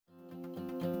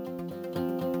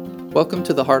Welcome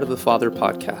to the Heart of the Father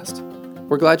podcast.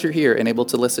 We're glad you're here and able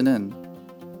to listen in.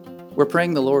 We're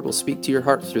praying the Lord will speak to your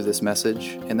heart through this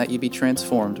message and that you be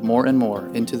transformed more and more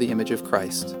into the image of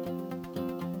Christ.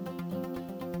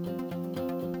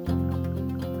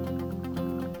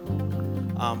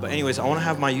 But anyways, I want to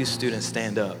have my youth students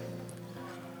stand up.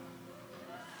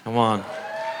 Come on.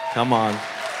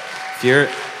 If you're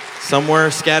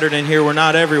somewhere scattered in here, we're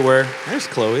not everywhere. There's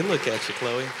Chloe. Look at you,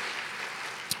 Chloe.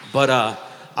 But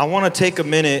I want to take a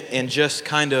minute and just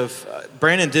kind of,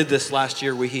 Brandon did this last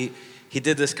year where he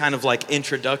did this kind of like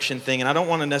introduction thing, and I don't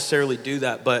want to necessarily do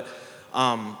that, but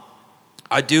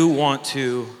I do want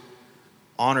to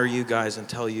honor you guys and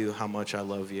tell you how much I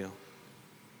love you.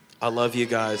 I love you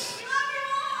guys.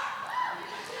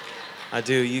 I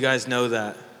do. You guys know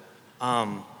that.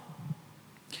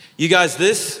 You guys,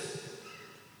 this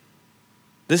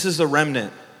is a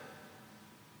remnant.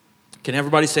 Can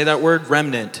everybody say that word?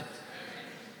 Remnant.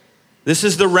 This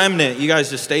is the remnant. You guys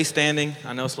just stay standing.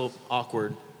 I know it's a little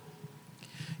awkward.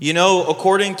 You know,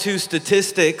 according to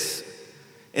statistics,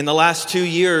 in the last 2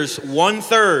 years,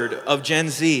 1/3 of Gen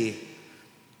Z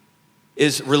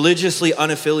is religiously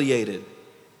unaffiliated.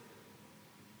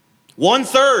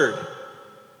 1/3.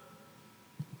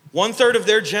 1/3 of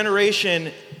their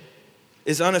generation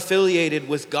is unaffiliated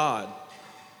with God.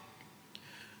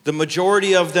 The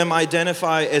majority of them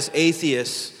identify as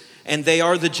atheists, and they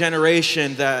are the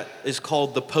generation that is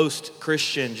called the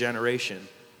post-Christian generation.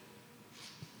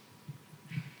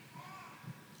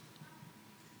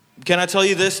 Can I tell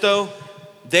you this though?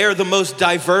 They're the most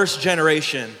diverse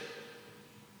generation.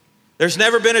 There's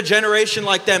never been a generation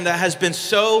like them that has been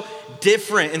so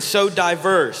different and so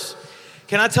diverse.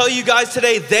 Can I tell you guys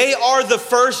today, they are the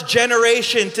first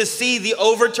generation to see the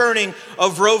overturning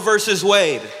of Roe versus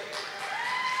Wade.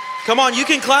 Come on, you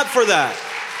can clap for that.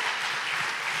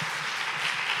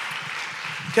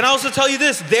 Can I also tell you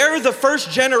this? They're the first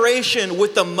generation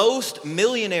with the most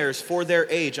millionaires for their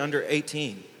age, under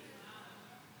 18.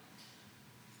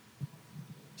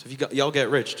 So if y'all get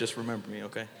rich, just remember me,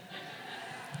 okay?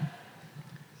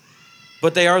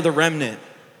 But they are the remnant.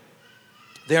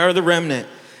 They are the remnant.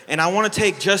 And I want to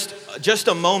take just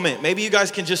a moment. Maybe you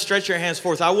guys can just stretch your hands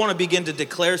forth. I want to begin to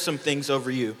declare some things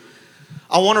over you.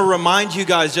 I want to remind you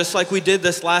guys, just like we did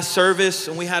this last service,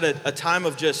 and we had a time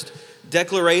of just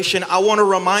declaration. I want to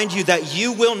remind you that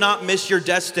you will not miss your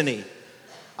destiny.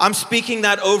 I'm speaking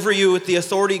that over you with the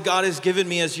authority God has given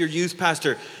me as your youth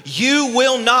pastor. You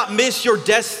will not miss your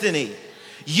destiny.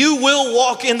 You will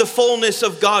walk in the fullness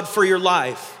of God for your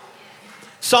life.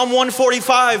 Psalm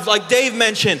 145, like Dave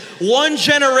mentioned, one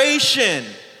generation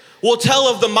will tell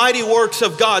of the mighty works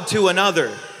of God to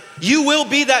another. You will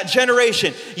be that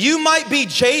generation. You might be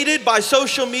jaded by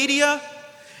social media.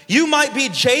 You might be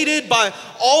jaded by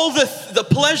all the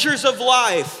pleasures of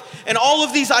life and all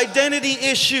of these identity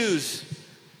issues,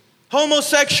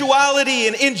 homosexuality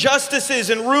and injustices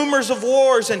and rumors of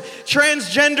wars and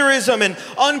transgenderism and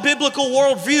unbiblical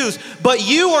worldviews, but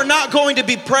you are not going to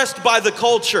be pressed by the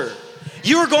culture.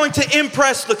 You are going to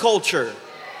impress the culture.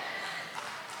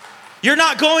 You're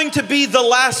not going to be the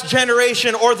last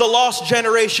generation or the lost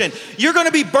generation. You're going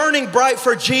to be burning bright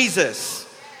for Jesus.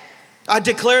 I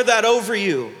declare that over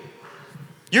you.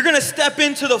 You're going to step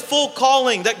into the full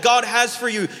calling that God has for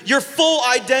you, your full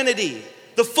identity,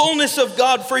 the fullness of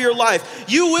God for your life.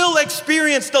 You will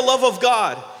experience the love of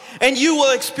God, and you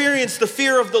will experience the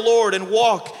fear of the Lord and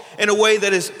walk in a way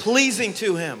that is pleasing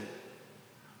to Him.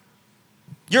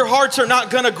 Your hearts are not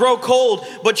going to grow cold,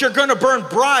 but you're going to burn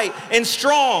bright and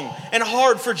strong and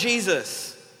hard for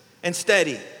Jesus and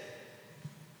steady.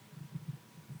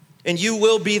 And you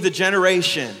will be the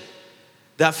generation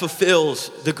that fulfills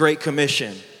the Great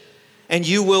Commission. And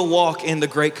you will walk in the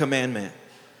Great Commandment.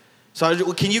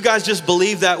 So can you guys just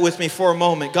believe that with me for a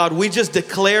moment? God, we just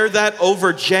declare that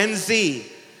over Gen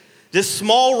Z, this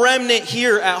small remnant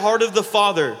here at Heart of the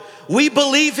Father. We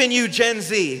believe in you, Gen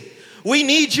Z. We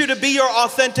need you to be your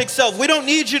authentic self. We don't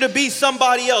need you to be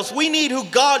somebody else. We need who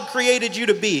God created you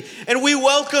to be. And we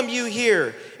welcome you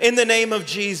here in the name of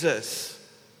Jesus.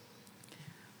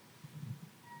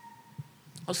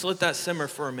 Let's let that simmer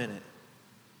for a minute.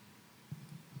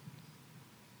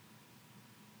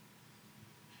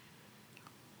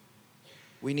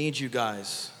 We need you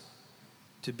guys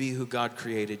to be who God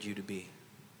created you to be.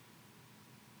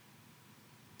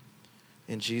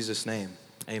 In Jesus' name,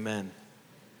 amen.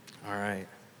 All right.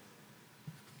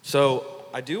 So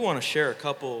I do want to share a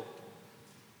couple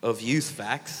of youth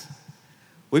facts.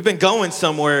 We've been going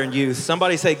somewhere in youth.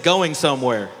 Somebody say going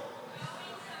somewhere.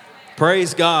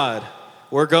 Praise God.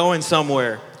 We're going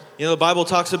somewhere. You know, the Bible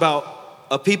talks about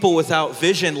a people without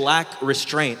vision lack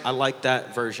restraint. I like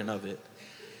that version of it.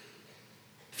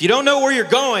 If you don't know where you're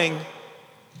going,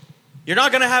 you're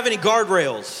not going to have any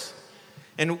guardrails.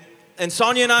 And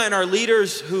Sonia and I and our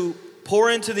leaders who pour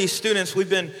into these students,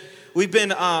 we've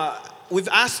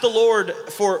asked the Lord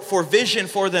for vision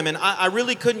for them. And I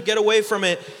really couldn't get away from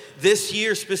it this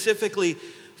year specifically,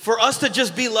 for us to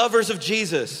just be lovers of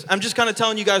Jesus. I'm just kind of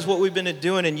telling you guys what we've been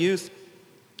doing in youth.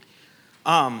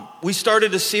 We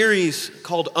started a series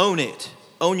called Own It,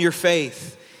 Own Your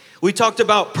Faith. We talked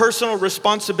about personal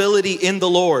responsibility in the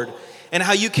Lord and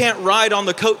how you can't ride on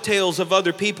the coattails of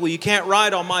other people. You can't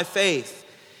ride on my faith.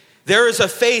 There is a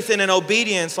faith and an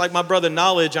obedience, like my brother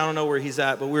Knowledge, I don't know where he's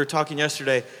at, but we were talking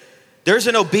yesterday. There's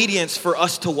an obedience for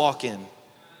us to walk in.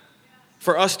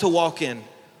 For us to walk in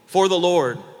for the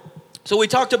Lord. So we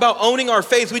talked about owning our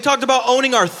faith. We talked about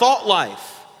owning our thought life.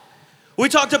 We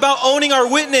talked about owning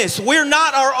our witness. We're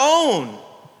not our own.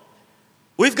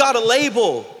 We've got a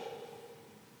label.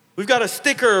 We've got a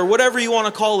sticker, or whatever you want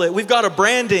to call it. We've got a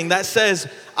branding that says,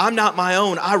 I'm not my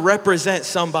own. I represent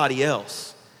somebody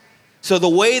else. So the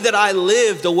way that I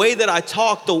live, the way that I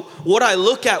talk, what I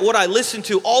look at, what I listen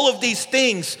to, all of these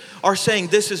things are saying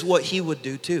this is what he would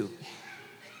do too.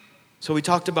 So we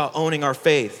talked about owning our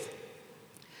faith.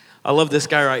 I love this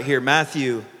guy right here.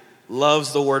 Matthew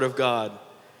loves the Word of God.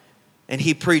 And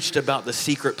he preached about the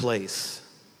secret place.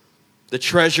 The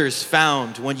treasures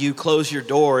found when you close your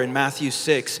door in Matthew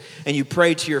 6 and you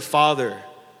pray to your Father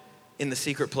in the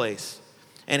secret place.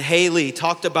 And Haley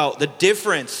talked about the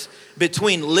difference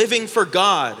between living for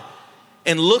God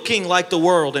and looking like the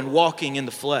world and walking in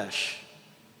the flesh.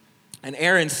 And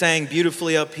Aaron sang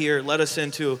beautifully up here, led us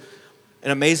into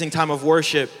an amazing time of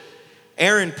worship.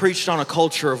 Aaron preached on a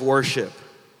culture of worship.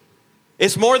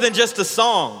 It's more than just a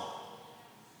song.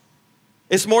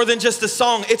 It's more than just a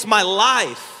song. It's my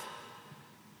life.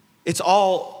 It's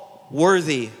all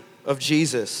worthy of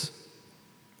Jesus.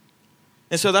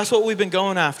 And so that's what we've been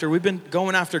going after. We've been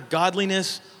going after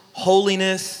godliness,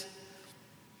 holiness.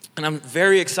 And I'm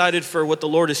very excited for what the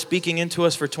Lord is speaking into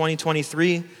us for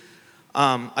 2023.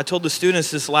 I told the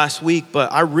students this last week,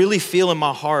 but I really feel in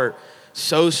my heart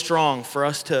so strong for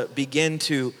us to begin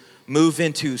to move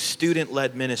into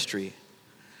student-led ministry.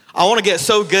 I want to get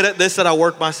so good at this that I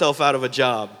work myself out of a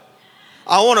job.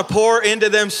 I want to pour into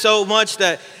them so much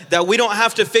that we don't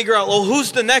have to figure out, well,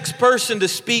 who's the next person to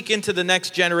speak into the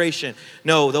next generation?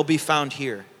 No, they'll be found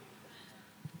here.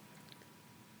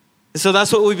 And so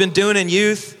that's what we've been doing in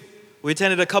youth. We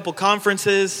attended a couple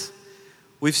conferences.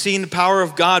 We've seen the power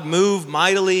of God move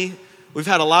mightily. We've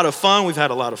had a lot of fun. We've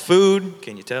had a lot of food.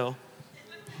 Can you tell?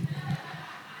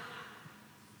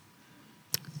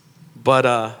 But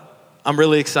I'm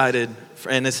really excited,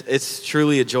 and it's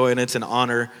truly a joy and it's an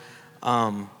honor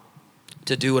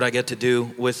to do what I get to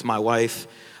do with my wife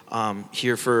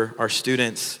here for our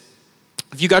students.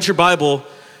 If you got your Bible,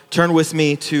 turn with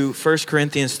me to 1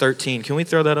 Corinthians 13. Can we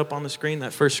throw that up on the screen,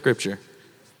 that first scripture?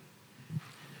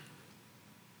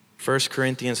 1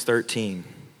 Corinthians 13.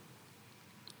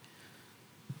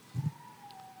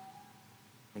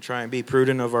 I'm trying to be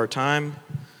prudent of our time,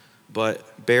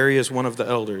 but Barry is one of the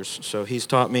elders, so he's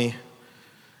taught me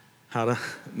how to...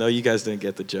 No, you guys didn't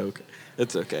get the joke.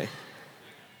 It's okay.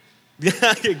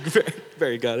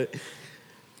 Barry got it.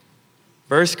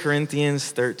 1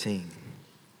 Corinthians 13.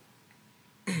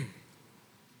 1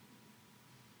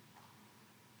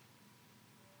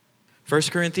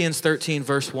 Corinthians 13,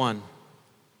 verse 1.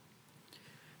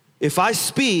 If I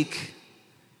speak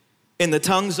in the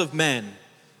tongues of men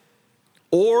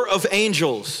or of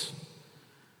angels,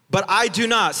 but I do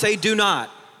not, say do not,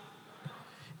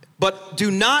 but do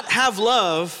not have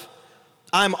love,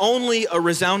 I'm only a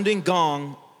resounding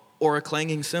gong or a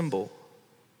clanging cymbal.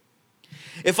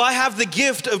 If I have the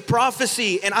gift of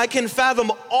prophecy and I can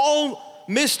fathom all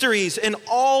mysteries and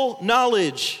all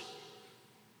knowledge,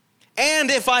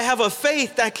 and if I have a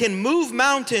faith that can move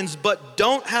mountains but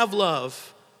don't have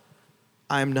love,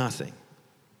 I am nothing.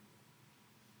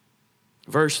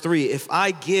 Verse 3, if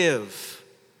I give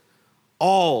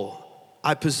all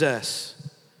I possess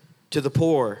to the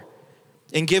poor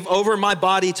and give over my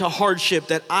body to hardship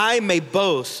that I may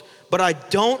boast, but I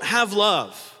don't have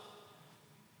love,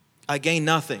 I gain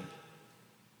nothing.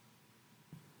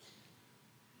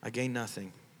 I gain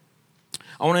nothing.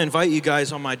 I want to invite you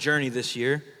guys on my journey this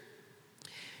year.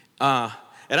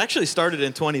 It actually started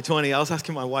in 2020. I was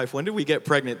asking my wife, when did we get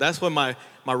pregnant? That's when my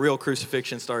real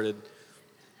crucifixion started.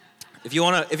 If you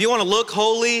want to look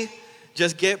holy,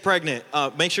 just get pregnant.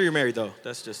 Make sure you're married, though.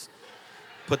 That's just,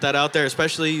 put that out there,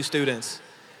 especially you students.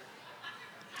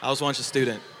 I was once a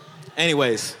student.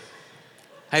 Anyways,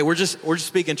 Hey, we're just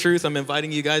speaking truth. I'm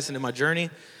inviting you guys into my journey.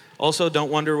 Also, don't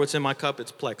wonder what's in my cup.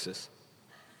 It's Plexus.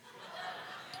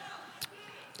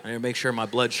 I need to make sure my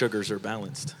blood sugars are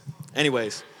balanced.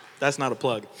 Anyways, that's not a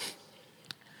plug.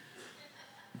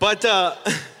 But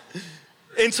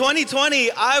in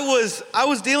 2020, I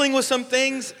was dealing with some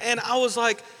things, and I was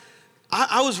like,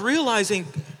 I was realizing,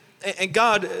 and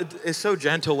God is so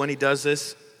gentle when he does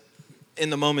this in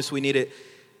the moments we need it.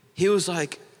 He was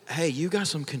like, hey, you got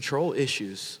some control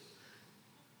issues.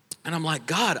 And I'm like,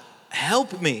 God,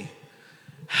 help me.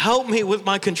 Help me with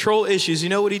my control issues. You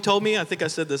know what he told me? I think I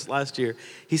said this last year.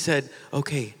 He said,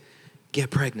 okay, get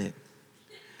pregnant.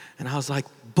 And I was like,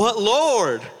 but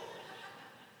Lord.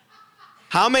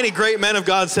 How many great men of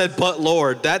God said, but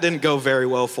Lord? That didn't go very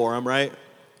well for him, right?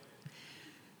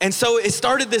 And so it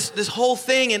started this whole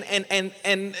thing, and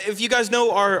if you guys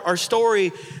know our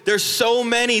story, there's so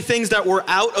many things that were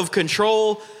out of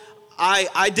control.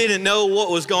 I didn't know what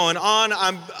was going on.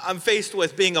 I'm faced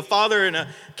with being a father and a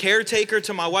caretaker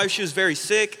to my wife. She was very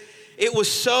sick. It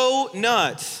was so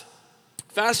nuts.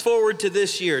 Fast forward to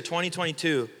this year,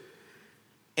 2022,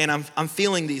 and I'm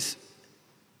feeling these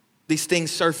things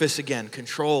surface again,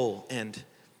 control and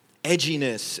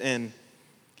edginess and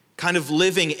kind of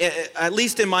living, at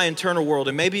least in my internal world.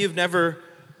 And maybe you've never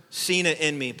seen it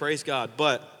in me, praise God.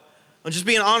 But I'm just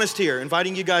being honest here,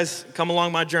 inviting you guys to come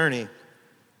along my journey.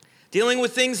 Dealing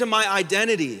with things in my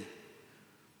identity.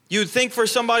 You'd think for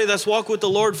somebody that's walked with the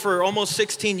Lord for almost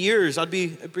 16 years, I'd be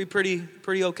pretty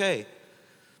okay.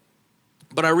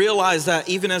 But I realize that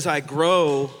even as I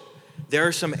grow, there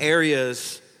are some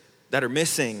areas that are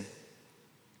missing.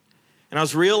 And I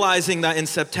was realizing that in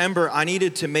September, I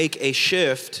needed to make a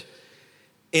shift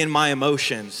in my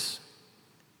emotions.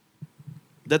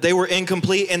 That they were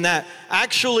incomplete, and that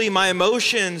actually my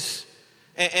emotions,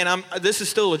 and this is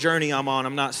still a journey I'm on.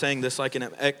 I'm not saying this like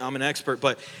I'm an expert,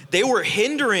 but they were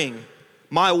hindering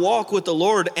my walk with the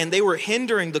Lord, and they were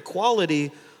hindering the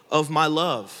quality of my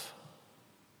love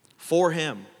for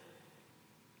him.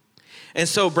 And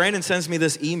so Brandon sends me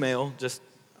this email.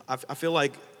 I feel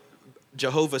like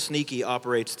Jehovah Sneaky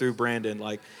operates through Brandon.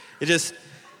 Like, it just,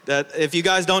 that if you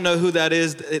guys don't know who that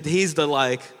is, he's the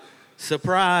like,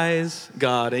 surprise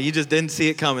God, and you just didn't see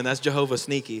it coming. That's Jehovah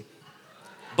Sneaky.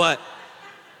 But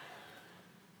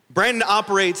Brandon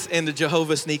operates in the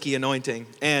Jehovah Sneaky anointing,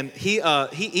 and he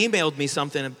emailed me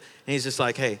something, and he's just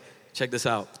like, hey, check this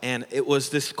out. And it was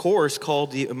this course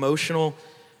called the Emotional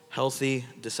Healthy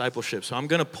Discipleship. So I'm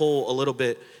going to pull a little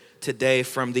bit today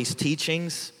from these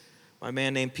teachings. My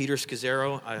man named Peter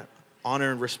Scazzaro, I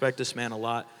honor and respect this man a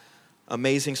lot.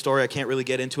 Amazing story, I can't really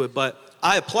get into it, but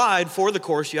I applied for the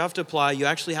course. You have to apply, you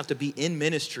actually have to be in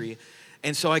ministry.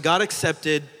 And so I got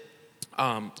accepted.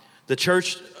 The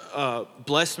church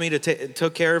blessed me,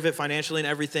 took care of it financially and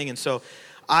everything. And so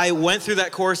I went through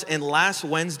that course, and last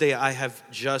Wednesday I have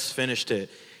just finished it.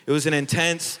 It was an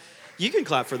intense, you can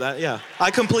clap for that, yeah.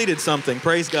 I completed something,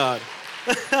 praise God.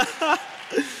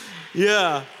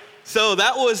 Yeah. So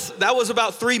that was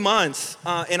about 3 months.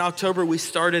 In October, we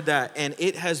started that, and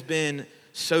it has been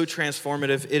so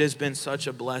transformative. It has been such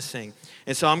a blessing.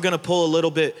 And so I'm going to pull a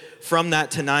little bit from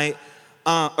that tonight,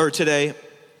 or today.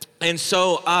 And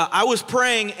so I was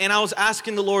praying, and I was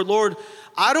asking the Lord,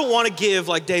 I don't want to give,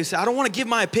 like Dave said, I don't want to give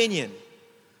my opinion.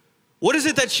 What is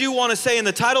it that you want to say? And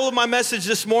the title of my message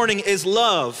this morning is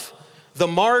Love, the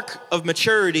Mark of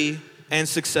Maturity and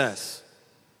Success.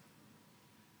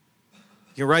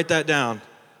 You can write that down.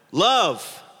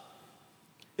 Love.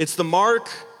 It's the mark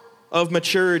of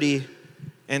maturity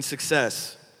and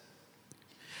success.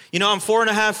 You know, I'm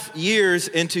 4.5 years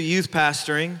into youth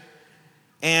pastoring,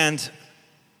 and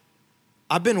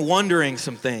I've been wondering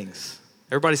some things.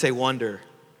 Everybody say wonder.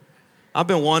 I've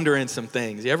been wondering some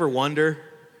things. You ever wonder?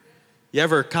 You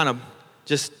ever kind of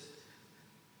just,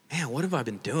 man, what have I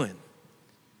been doing?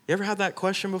 You ever had that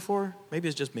question before? Maybe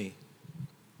it's just me.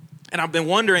 And I've been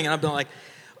wondering, and I've been like,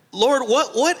 Lord,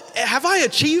 what have I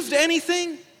achieved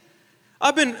anything?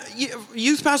 I've been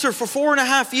youth pastor for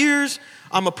 4.5 years.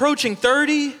 I'm approaching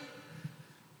 30.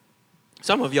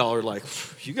 Some of y'all are like,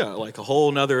 you got like a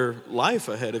whole nother life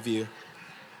ahead of you.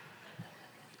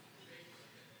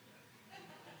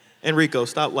 Enrico,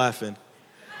 stop laughing.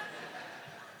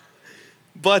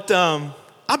 But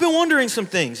I've been wondering some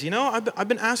things, you know? I've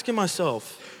been asking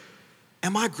myself,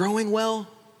 am I growing well?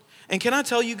 And can I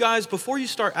tell you guys, before you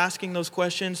start asking those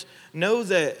questions, know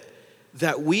that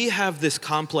we have this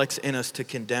complex in us to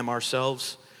condemn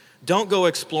ourselves. Don't go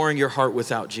exploring your heart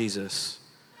without Jesus.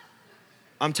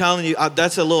 I'm telling you,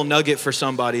 that's a little nugget for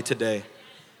somebody today.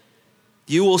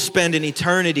 You will spend an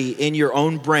eternity in your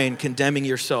own brain condemning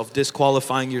yourself,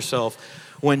 disqualifying yourself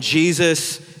when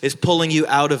Jesus is pulling you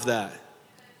out of that.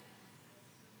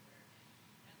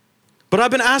 But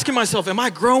I've been asking myself, am I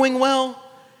growing well?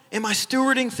 Am I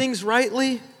stewarding things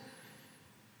rightly?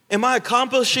 Am I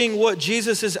accomplishing what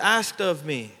Jesus has asked of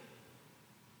me?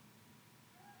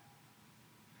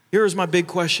 Here's my big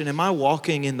question. Am I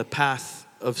walking in the path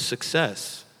of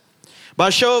success? By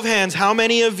show of hands, how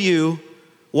many of you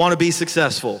want to be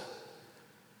successful?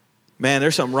 Man,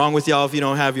 there's something wrong with y'all if you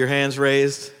don't have your hands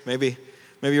raised. Maybe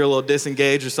you're a little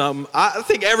disengaged or something. I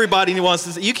think everybody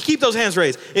wants to. You can keep those hands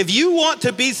raised. If you want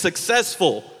to be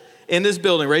successful in this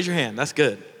building, raise your hand. That's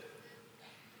good.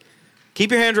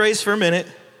 Keep your hand raised for a minute.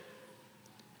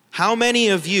 How many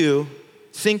of you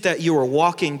think that you are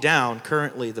walking down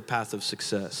currently the path of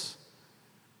success?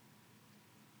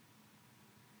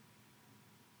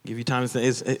 Give you time to think.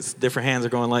 It's different hands are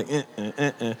going like,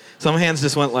 Some hands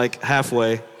just went like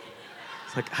halfway.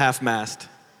 It's like half-mast.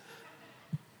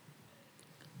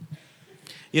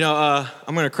 You know,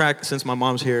 I'm going to crack since my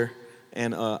mom's here.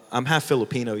 And I'm half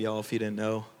Filipino, y'all, if you didn't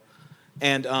know.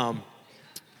 And I'm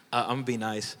going to be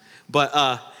nice.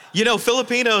 But, you know,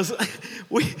 Filipinos,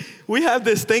 we have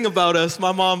this thing about us.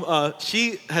 My mom,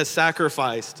 she has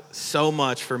sacrificed so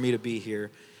much for me to be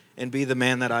here and be the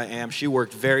man that I am. She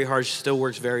worked very hard. She still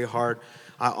works very hard.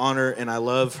 I honor and I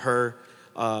love her.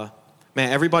 Man,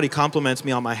 everybody compliments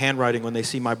me on my handwriting when they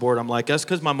see my board. I'm like, that's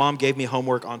because my mom gave me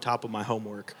homework on top of my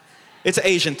homework. It's an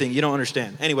Asian thing. You don't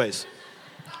understand. Anyways,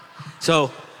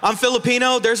 so I'm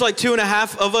Filipino. There's like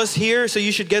 2.5 of us here, so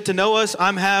you should get to know us.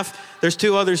 I'm half. There's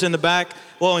 2 others in the back.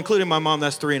 Well, including my mom,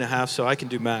 that's 3.5, so I can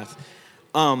do math.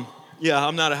 Yeah,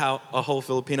 I'm not a whole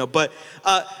Filipino. But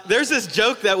there's this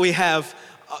joke that we have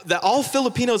that all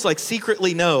Filipinos like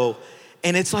secretly know.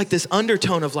 And it's like this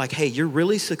undertone of like, hey, you're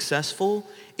really successful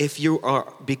if you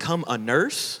become a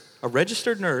nurse, a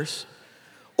registered nurse,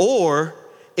 or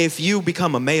if you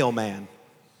become a mailman.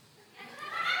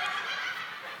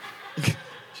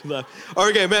 She left.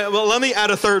 Okay, man, well, let me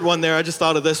add a third one there. I just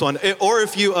thought of this one. Or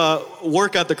if you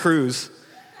work at the cruise.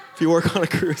 If you work on a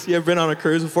cruise. You ever been on a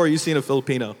cruise before? You've seen a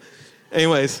Filipino.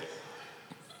 Anyways.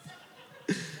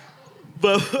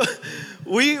 But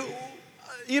we,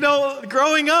 you know,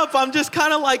 growing up, I'm just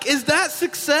kind of like, is that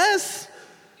success?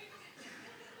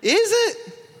 Is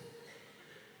it?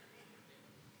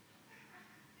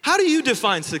 How do you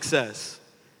define success?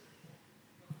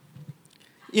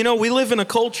 You know, we live in a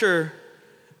culture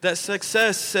that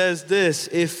success says this: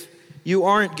 if you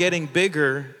aren't getting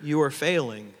bigger, you are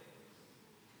failing.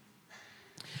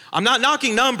 I'm not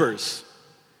knocking numbers,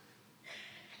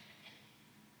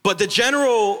 but the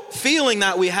general feeling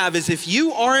that we have is if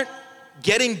you aren't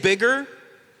getting bigger,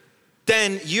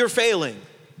 then you're failing.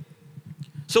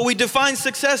 So we define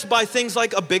success by things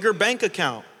like a bigger bank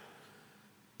account.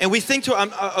 And we think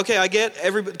okay, I get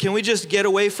everybody. Can we just get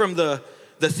away from the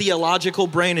theological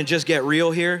brain and just get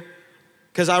real here?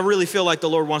 Because I really feel like the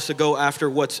Lord wants to go after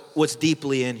what's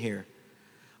deeply in here.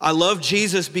 I love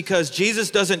Jesus because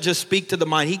Jesus doesn't just speak to the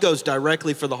mind. He goes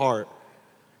directly for the heart.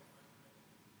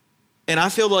 And I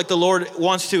feel like the Lord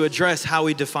wants to address how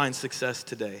we define success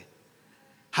today.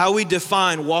 How we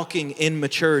define walking in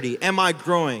maturity. Am I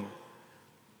growing?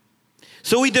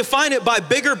 So we define it by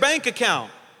bigger bank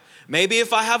account. Maybe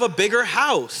if I have a bigger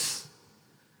house.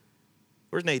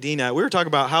 Where's Nadine at? We were talking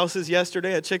about houses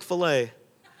yesterday at Chick-fil-A.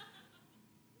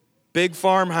 Big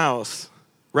farmhouse,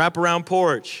 wraparound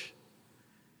porch.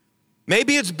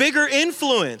 Maybe it's bigger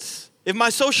influence. If my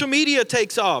social media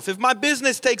takes off, if my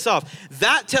business takes off,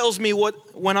 that tells me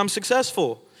when I'm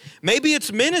successful. Maybe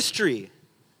it's ministry.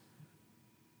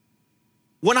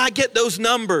 When I get those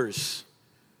numbers,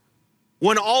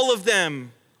 when all of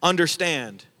them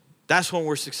understand, that's when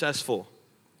we're successful.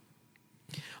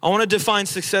 I want to define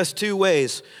success 2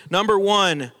 ways. Number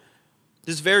 1,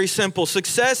 this is very simple.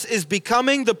 Success is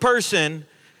becoming the person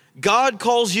God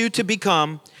calls you to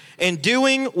become and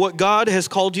doing what God has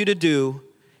called you to do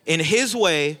in His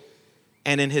way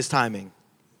and in His timing.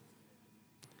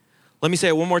 Let me say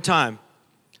it one more time.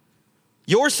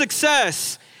 Your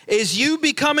success is you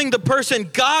becoming the person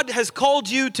God has called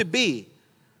you to be,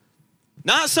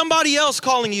 not somebody else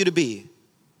calling you to be.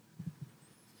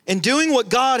 And doing what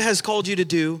God has called you to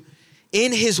do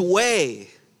in His way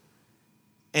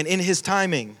and in His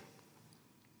timing.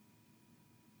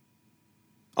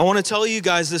 I want to tell you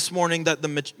guys this morning that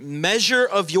the measure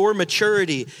of your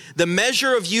maturity, the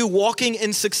measure of you walking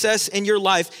in success in your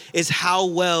life is how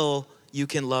well you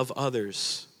can love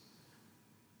others.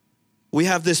 We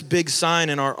have this big sign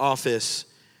in our office.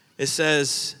 It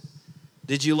says,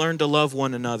 "Did you learn to love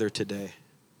one another today?"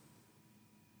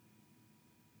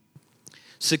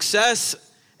 Success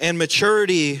and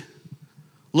maturity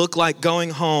look like going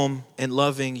home and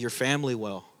loving your family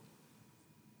well?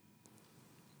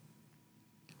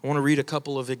 I want to read a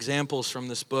couple of examples from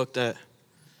this book that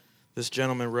this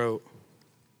gentleman wrote.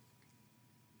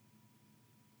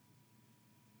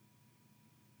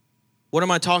 What am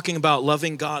I talking about?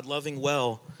 Loving God, loving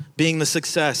well, being the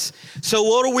success. So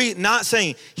what are we not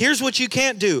saying? Here's what you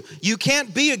can't do. You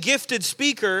can't be a gifted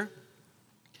speaker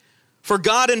for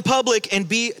God in public and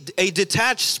be a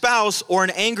detached spouse or an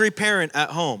angry parent at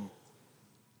home.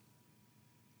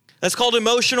 That's called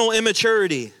emotional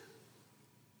immaturity.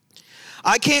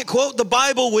 I can't quote the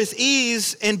Bible with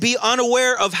ease and be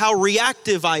unaware of how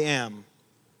reactive I am.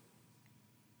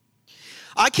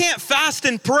 I can't fast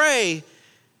and pray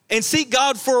and seek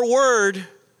God for a word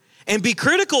and be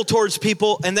critical towards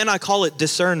people, and then I call it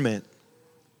discernment.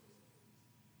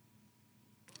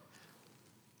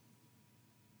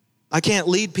 I can't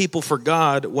lead people for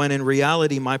God when in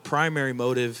reality my primary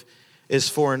motive is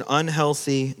for an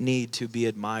unhealthy need to be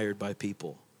admired by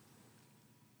people.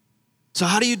 So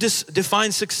how do you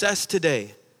define success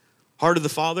today? Heart of the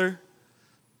Father?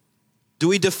 Do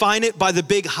we define it by the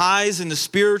big highs and the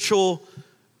spiritual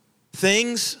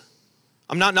things?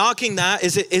 I'm not knocking that.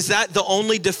 Is that the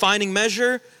only defining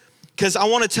measure? Because I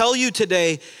want to tell you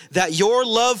today that your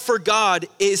love for God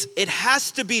it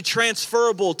has to be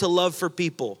transferable to love for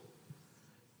people.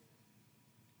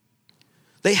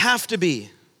 They have to be.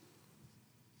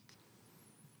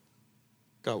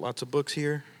 Got lots of books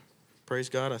here. Praise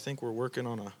God. I think we're working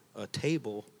on a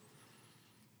table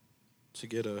to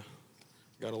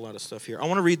got a lot of stuff here. I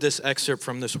want to read this excerpt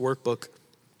from this workbook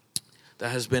that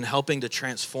has been helping to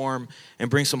transform and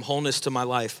bring some wholeness to my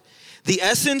life. The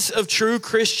essence of true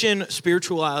Christian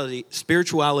spirituality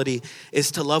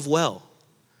is to love well.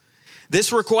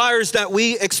 This requires that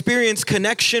we experience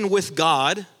connection with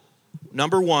God,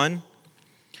 number one,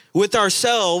 with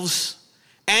ourselves,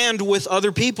 and with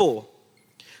other people.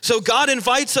 So God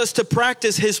invites us to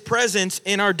practice his presence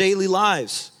in our daily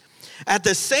lives. At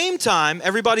the same time,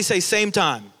 everybody say same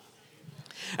time.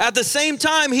 At the same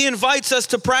time, he invites us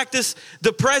to practice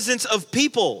the presence of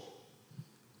people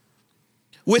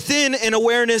within an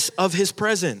awareness of his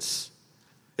presence.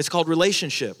 It's called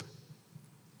relationship.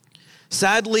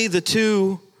 Sadly, the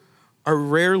two are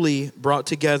rarely brought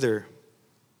together.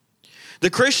 The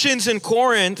Christians in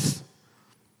Corinth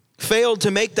failed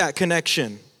to make that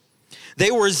connection. They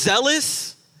were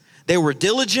zealous, they were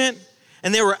diligent,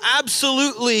 and they were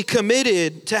absolutely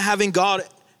committed to having God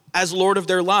as Lord of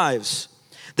their lives.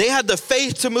 They had the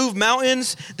faith to move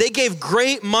mountains. They gave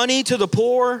great money to the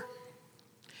poor,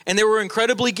 and they were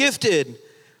incredibly gifted,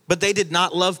 but they did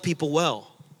not love people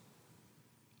well.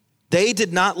 They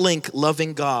did not link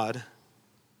loving God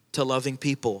to loving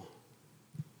people.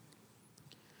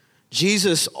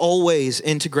 Jesus always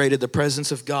integrated the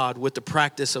presence of God with the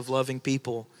practice of loving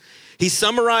people. He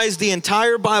summarized the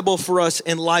entire Bible for us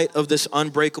in light of this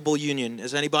unbreakable union.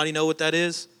 Does anybody know what that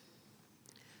is?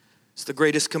 It's the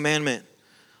greatest commandment.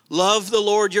 Love the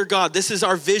Lord your God. This is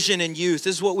our vision in youth.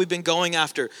 This is what we've been going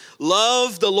after.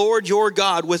 Love the Lord your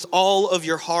God with all of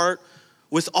your heart,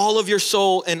 with all of your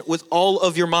soul, and with all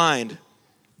of your mind.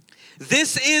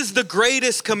 This is the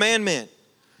greatest commandment.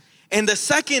 And the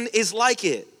second is like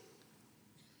it.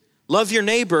 Love your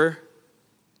neighbor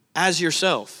as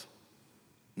yourself.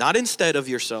 Not instead of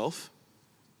yourself.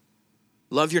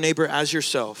 Love your neighbor as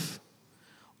yourself.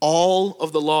 All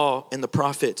of the law and the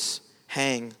prophets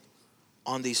hang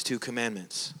on these two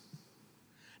commandments.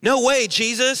 No way,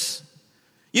 Jesus.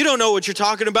 You don't know what you're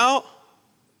talking about.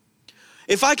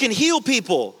 If I can heal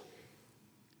people,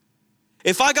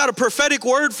 if I got a prophetic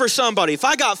word for somebody, if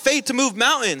I got faith to move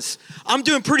mountains, I'm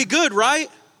doing pretty good, right?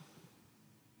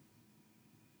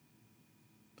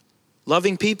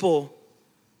 Loving people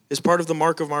is part of the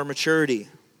mark of our maturity.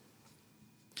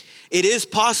 It is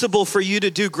possible for you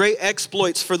to do great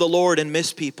exploits for the Lord and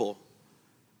miss people.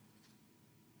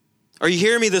 Are you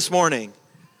hearing me this morning?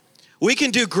 We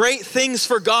can do great things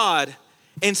for God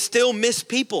and still miss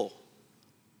people.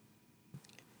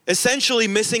 Essentially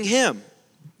missing him.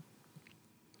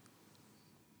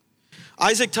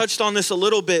 Isaac touched on this a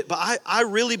little bit, but I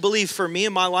really believe for me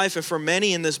in my life and for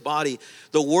many in this body,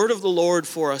 the word of the Lord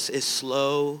for us is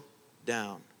slow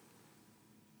down.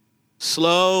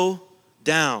 Slow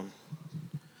down.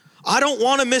 I don't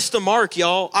want to miss the mark,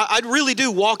 y'all. I really do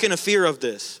walk in a fear of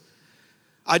this.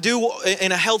 I do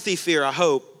in a healthy fear, I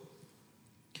hope.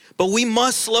 But we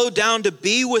must slow down to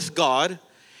be with God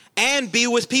and be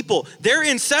with people. They're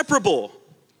inseparable.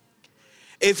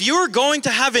 If you're going to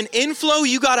have an inflow,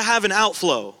 you got to have an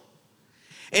outflow.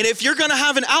 And if you're going to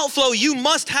have an outflow, you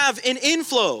must have an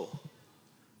inflow.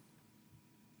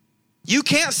 You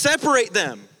can't separate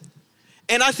them.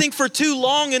 And I think for too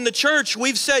long in the church,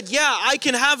 we've said, yeah, I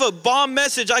can have a bomb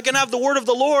message. I can have the word of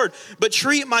the Lord, but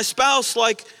treat my spouse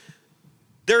like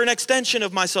they're an extension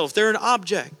of myself. They're an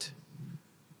object.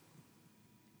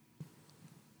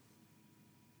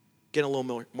 Getting a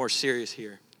little more serious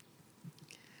here.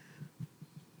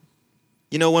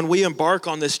 You know, when we embark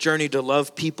on this journey to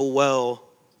love people well,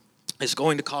 it's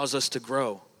going to cause us to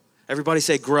grow. Everybody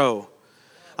say grow.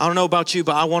 I don't know about you,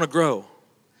 but I want to grow.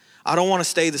 I don't want to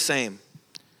stay the same.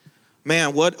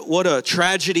 Man, what a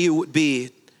tragedy it would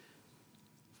be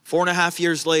 4.5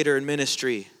 years later in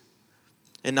ministry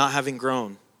and not having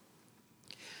grown.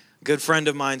 A good friend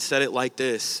of mine said it like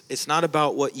this: it's not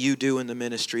about what you do in the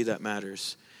ministry that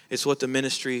matters. It's what the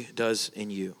ministry does in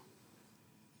you.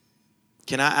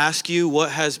 Can I ask you,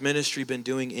 what has ministry been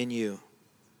doing in you?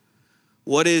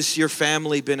 What has your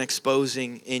family been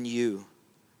exposing in you?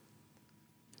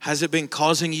 Has it been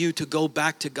causing you to go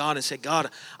back to God and say,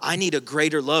 God, I need a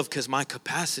greater love because my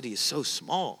capacity is so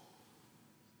small.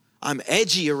 I'm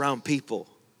edgy around people.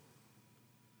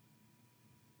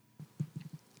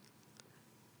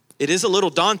 It is a little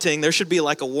daunting. There should be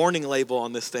like a warning label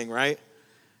on this thing, right?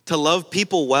 To love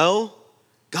people well.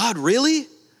 God, really?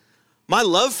 My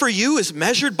love for you is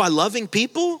measured by loving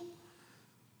people?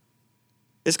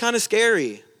 It's kind of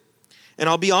scary. And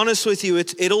I'll be honest with you,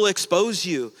 it'll expose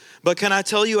you. But can I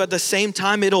tell you at the same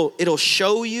time, it'll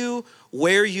show you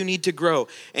where you need to grow.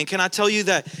 And can I tell you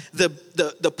that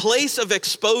the place of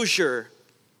exposure,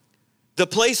 the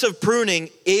place of pruning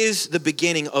is the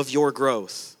beginning of your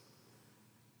growth.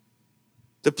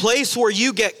 The place where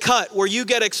you get cut, where you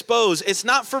get exposed, it's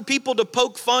not for people to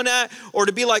poke fun at or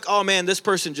to be like, oh man, this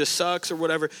person just sucks or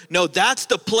whatever. No, that's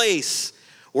the place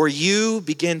where you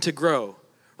begin to grow.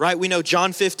 Right? We know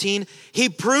John 15, he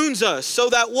prunes us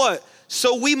so that what?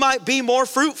 So we might be more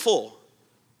fruitful.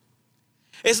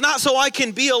 It's not so I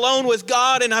can be alone with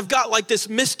God and I've got like this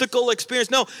mystical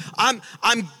experience. No,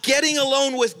 I'm getting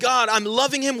alone with God. I'm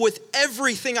loving him with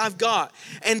everything I've got.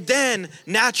 And then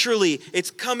naturally it's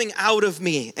coming out of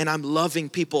me and I'm loving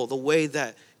people the way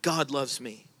that God loves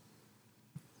me.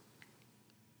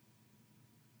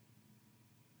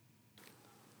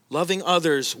 Loving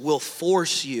others will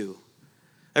force you.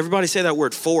 Everybody say that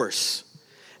word, force.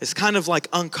 It's kind of like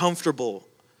uncomfortable.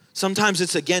 Sometimes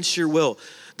it's against your will.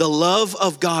 The love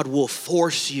of God will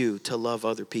force you to love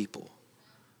other people.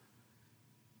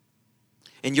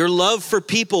 And your love for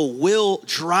people will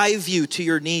drive you to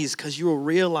your knees because you will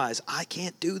realize, I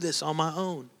can't do this on my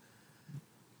own.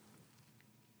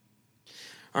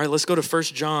 All right, let's go to 1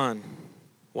 John.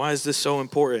 Why is this so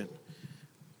important?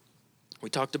 We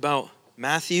talked about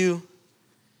Matthew,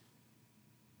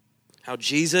 how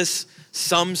Jesus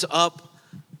sums up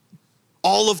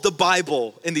all of the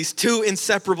Bible in these two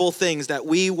inseparable things that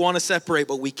we want to separate,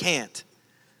 but we can't.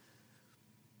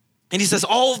 And he says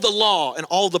all of the law and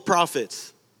all the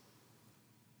prophets.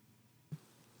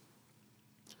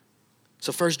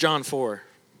 So 1 John 4.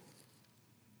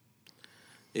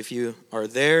 If you are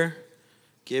there,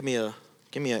 give me a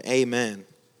amen.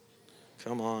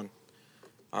 Come on.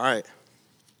 All right.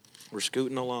 We're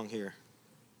scooting along here.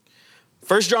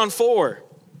 1 John 4,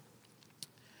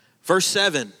 verse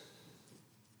 7.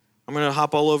 I'm going to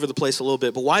hop all over the place a little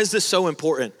bit, but why is this so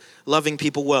important, loving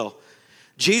people well?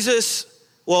 Jesus,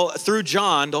 through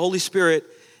John, the Holy Spirit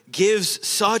gives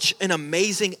such an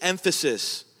amazing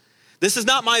emphasis. This is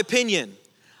not my opinion.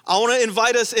 I want to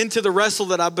invite us into the wrestle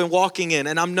that I've been walking in,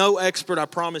 and I'm no expert, I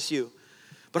promise you.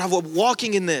 But I've been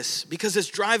walking in this because it's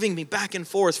driving me back and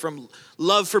forth from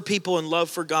love for people and love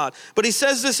for God. But he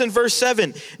says this in verse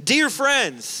 7, dear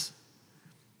friends,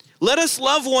 let us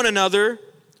love one another,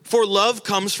 for love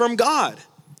comes from God.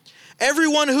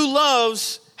 Everyone who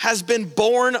loves has been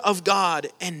born of God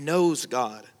and knows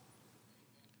God.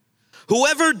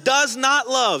 Whoever does not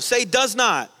love, say does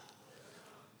not.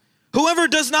 Whoever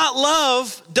does not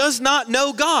love does not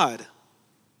know God,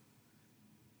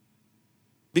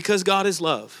 because God is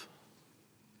love.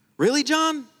 Really,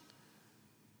 John?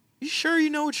 You sure you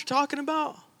know what you're talking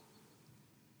about?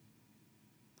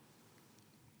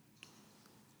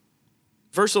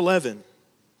 Verse 11.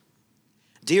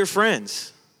 Dear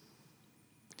friends,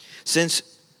 since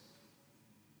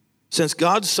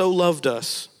God so loved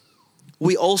us,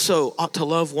 we also ought to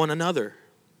love one another.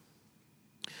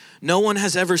 No one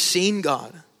has ever seen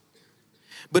God.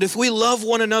 But if we love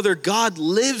one another, God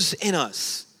lives in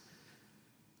us.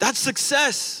 That's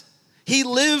success. He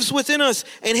lives within us,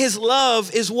 and his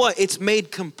love is what? It's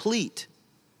made complete.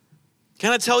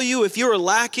 Can I tell you, if you're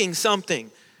lacking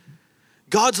something,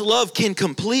 God's love can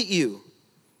complete you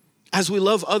as we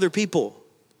love other people.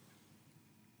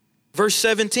 Verse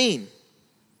 17,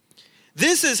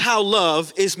 This is how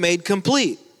love is made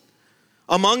complete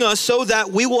among us, so that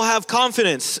we will have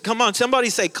confidence. Come on, somebody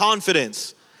say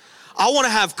confidence. I want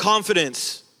to have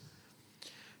confidence.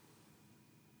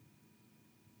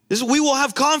 We will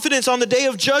have confidence on the day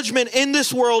of judgment in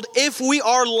this world if we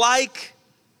are like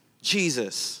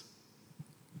Jesus.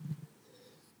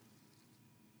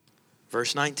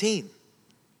 Verse 19.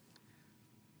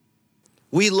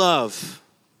 We love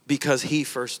because he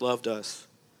first loved us.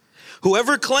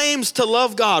 Whoever claims to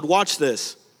love God, watch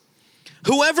this.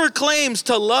 Whoever claims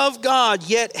to love God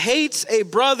yet hates a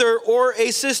brother or a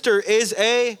sister is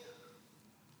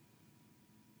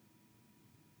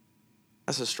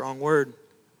that's a strong word.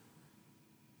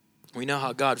 We know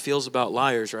how God feels about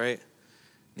liars, right?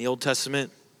 In the Old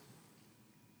Testament.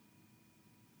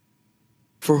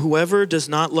 For whoever does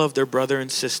not love their brother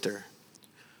and sister,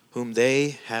 whom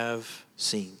they have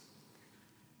seen,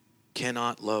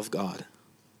 cannot love God,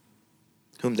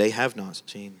 whom they have not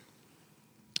seen.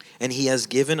 And he has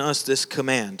given us this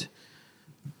command,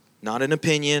 not an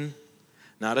opinion,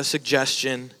 not a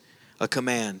suggestion, a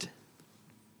command.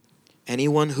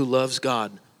 Anyone who loves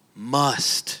God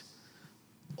must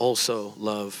also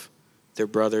love their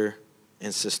brother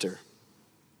and sister.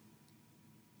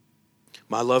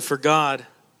 My love for God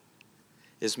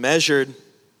is measured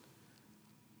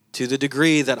to the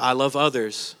degree that I love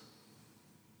others.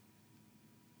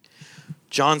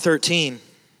 John 13.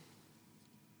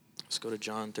 Let's go to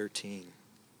John 13.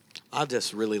 I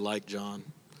just really like John.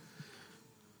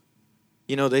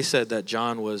 You know, they said that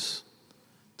John was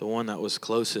the one that was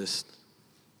closest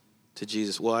to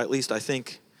Jesus. Well, at least I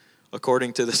think,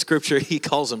 according to the scripture, he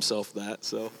calls himself that.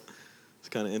 So it's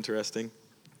kind of interesting.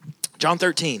 John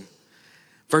 13,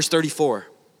 verse 34.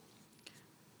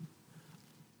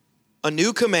 A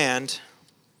new command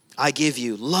I give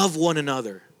you, love one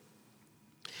another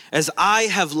as I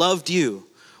have loved you.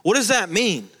 What does that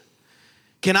mean?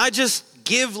 Can I just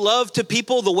give love to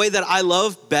people the way that I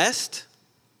love best?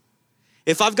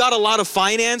 If I've got a lot of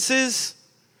finances,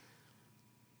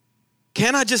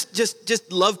 can I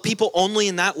just love people only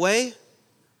in that way?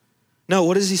 No,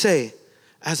 what does he say?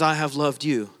 As I have loved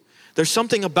you. There's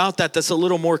something about that that's a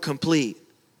little more complete.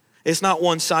 It's not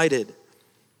one-sided.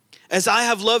 As I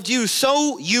have loved you,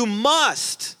 so you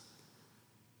must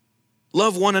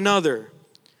love one another.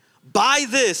 By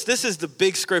this is the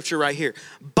big scripture right here.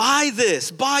 By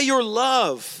this, by your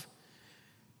love,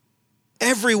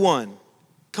 everyone.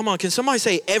 Come on, can somebody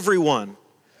say everyone?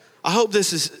 I hope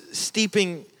this is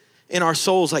steeping in our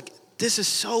souls. Like, this is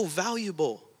so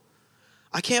valuable.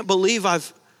 I can't believe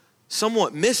I've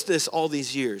somewhat missed this all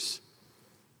these years.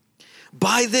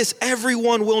 By this,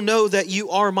 everyone will know that you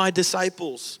are my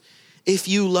disciples if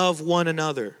you love one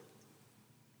another.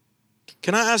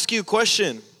 Can I ask you a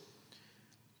question?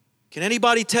 Can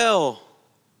anybody tell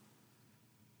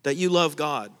that you love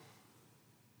God?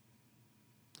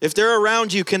 If they're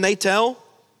around you, can they tell?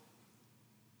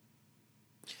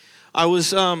 I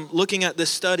was looking at this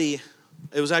study.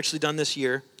 It was actually done this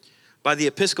year by the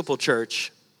Episcopal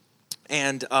Church.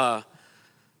 And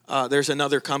there's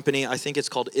another company, I think it's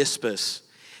called ISPAS.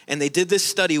 And they did this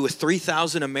study with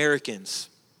 3,000 Americans.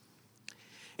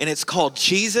 And it's called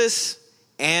Jesus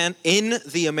and in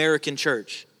the American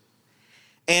Church.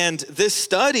 And this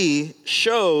study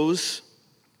shows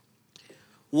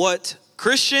what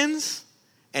Christians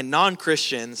and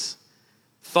non-Christians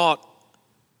thought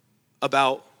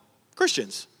about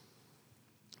Christians.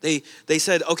 They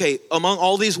said, okay, among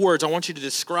all these words, I want you to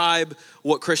describe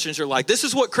what Christians are like. This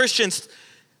is what Christians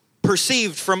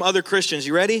perceived from other Christians.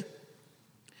 You ready?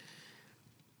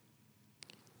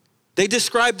 They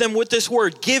described them with this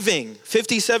word, giving.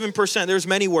 57%, there's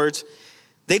many words.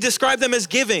 They described them as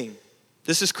giving.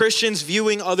 This is Christians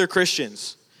viewing other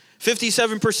Christians.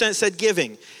 57% said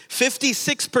giving.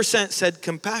 56% said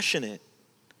compassionate.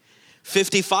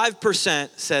 55%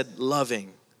 said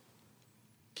loving.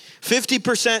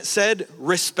 50% said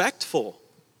respectful.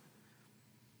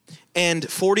 And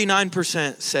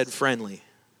 49% said friendly.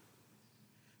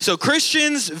 So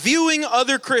Christians viewing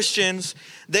other Christians,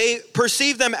 they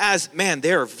perceive them as, man,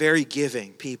 they're very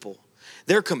giving people.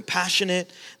 They're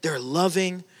compassionate, they're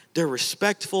loving, they're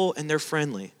respectful, and they're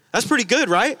friendly. That's pretty good,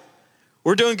 right?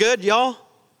 We're doing good, y'all?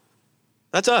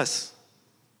 That's us.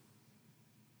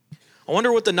 I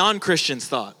wonder what the non-Christians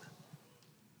thought.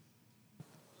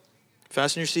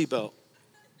 Fasten your seatbelt.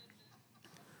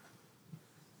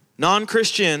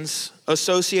 Non-Christians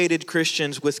associated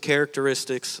Christians with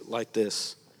characteristics like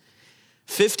this.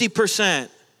 50%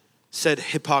 said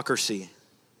hypocrisy.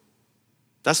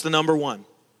 That's the number one.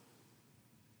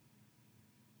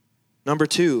 Number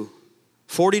two,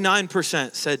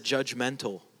 49% said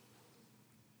judgmental.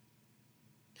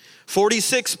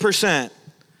 46%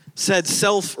 said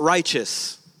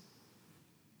self-righteous.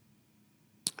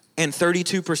 And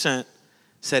 32%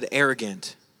 said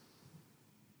arrogant.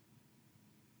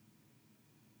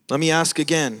 Let me ask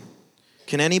again.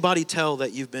 Can anybody tell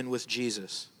that you've been with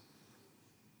Jesus?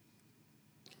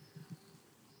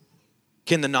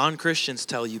 Can the non-Christians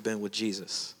tell you've been with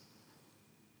Jesus?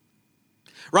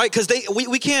 Right? Because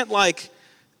we can't like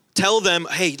tell them,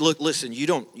 hey, look, listen, you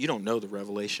don't know the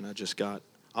revelation I just got.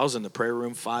 I was in the prayer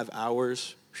room 5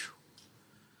 hours. Whew.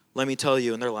 Let me tell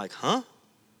you. And they're like, huh?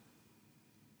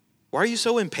 Why are you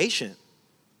so impatient?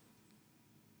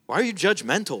 Why are you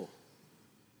judgmental?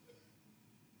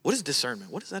 What is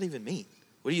discernment? What does that even mean?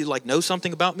 What do you like know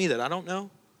something about me that I don't know?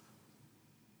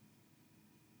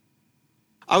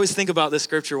 I always think about this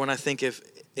scripture when I think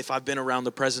if I've been around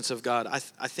the presence of God.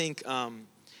 I think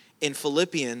in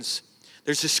Philippians,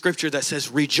 there's this scripture that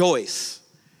says rejoice.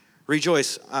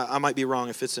 Rejoice. I might be wrong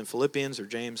if it's in Philippians or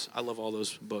James. I love all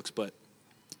those books, but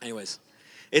anyways,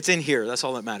 it's in here. That's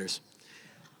all that matters.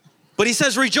 But he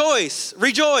says rejoice,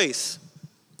 rejoice.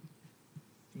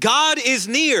 God is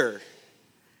near.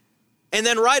 And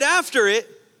then right after it,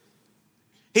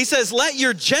 he says, let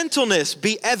your gentleness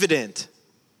be evident.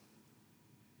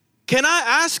 Can I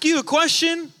ask you a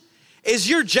question? Is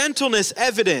your gentleness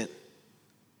evident?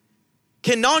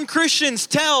 Can non-Christians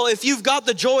tell if you've got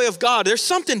the joy of God? There's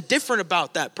something different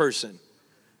about that person.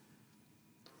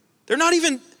 They're not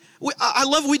even, I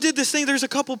love, we did this thing. There's a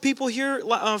couple people here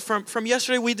from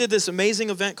yesterday. We did this amazing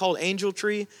event called Angel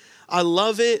Tree. I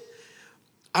love it.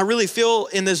 I really feel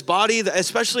in this body, that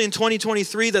especially in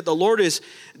 2023, that the Lord is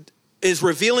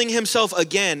revealing himself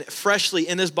again freshly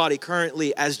in this body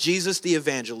currently as Jesus the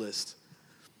evangelist.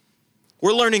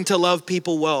 We're learning to love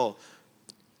people well.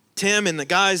 Tim and the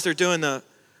guys, they're doing the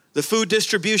food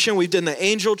distribution. We've done the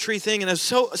Angel Tree thing, and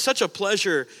it's such a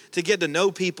pleasure to get to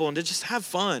know people and to just have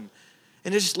fun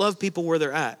and to just love people where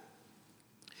they're at.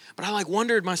 But I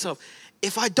wondered myself,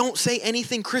 if I don't say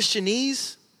anything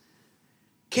Christianese,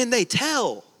 can they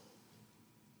tell?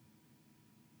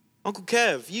 Uncle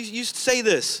Kev, you used to say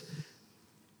this.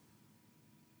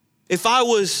 If I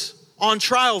was on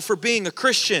trial for being a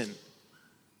Christian,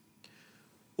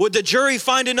 would the jury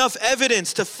find enough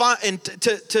evidence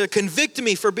to convict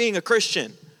me for being a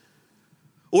Christian?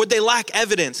 Or would they lack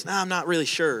evidence? I'm not really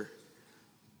sure.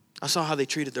 I saw how they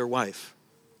treated their wife.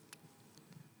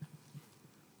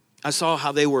 I saw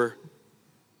how they were.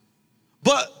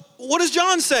 But what does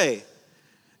John say?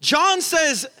 John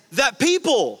says that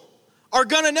people are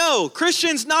going to know,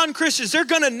 Christians, non-Christians, they're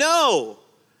going to know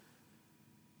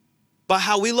by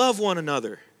how we love one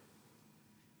another.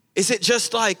 Is it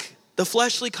just like the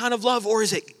fleshly kind of love, or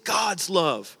is it God's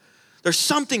love? There's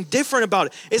something different about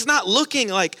it. It's not looking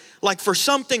like for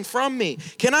something from me.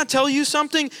 Can I tell you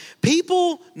something?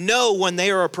 People know when they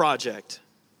are a project.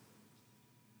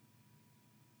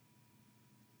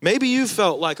 Maybe you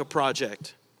felt like a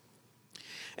project.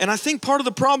 And I think part of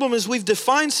the problem is we've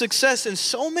defined success in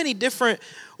so many different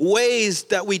ways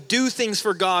that we do things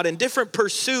for God and different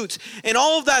pursuits. And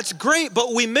all of that's great,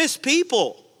 but we miss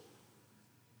people.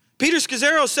 Peter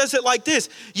Scazzaro says it like this: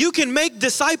 you can make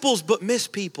disciples, but miss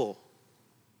people.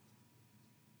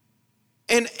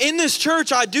 And in this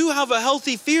church, I do have a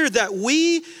healthy fear that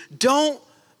we don't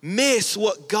miss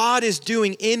what God is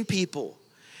doing in people.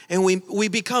 And we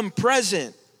become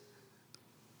present.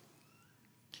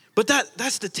 But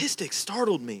that statistic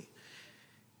startled me.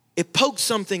 It poked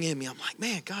something in me. I'm like,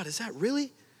 man, God, is that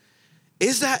really?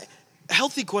 Is that a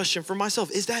healthy question for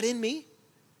myself? Is that in me?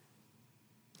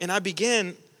 And I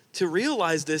began to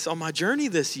realize this on my journey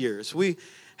this year. As we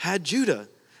had Judah.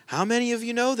 How many of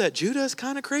you know that Judah is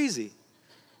kind of crazy?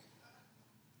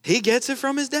 He gets it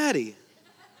from his daddy.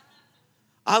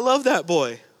 I love that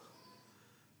boy.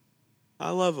 I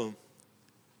love him.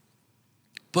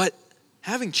 But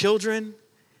having children,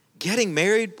 getting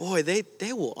married, boy, they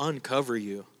will uncover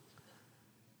you.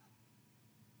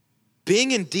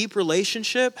 Being in deep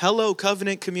relationship, hello,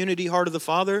 covenant community, heart of the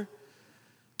Father,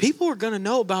 people are going to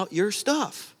know about your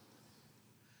stuff.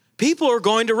 People are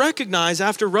going to recognize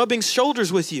after rubbing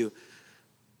shoulders with you,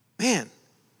 man,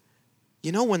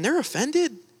 you know, when they're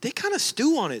offended, they kind of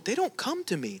stew on it. They don't come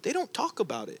to me. They don't talk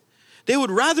about it. They would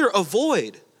rather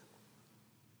avoid.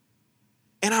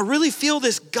 And I really feel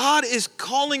this. God is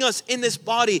calling us in this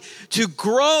body to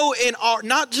grow in our,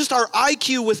 not just our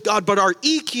IQ with God, but our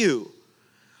EQ,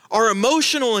 our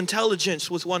emotional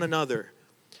intelligence with one another.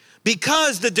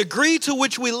 Because the degree to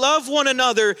which we love one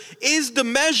another is the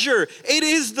measure. It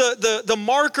is the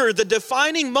marker, the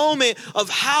defining moment of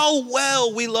how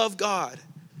well we love God.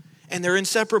 And they're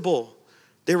inseparable.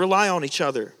 They rely on each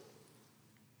other.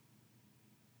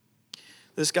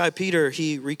 This guy, Peter,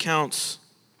 he recounts,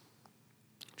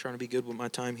 I'm trying to be good with my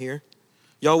time here.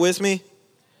 Y'all with me?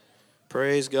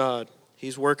 Praise God.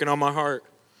 He's working on my heart.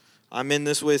 I'm in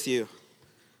this with you.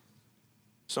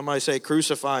 Somebody say,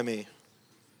 crucify me.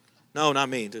 No, not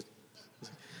me. Just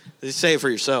say it for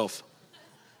yourself.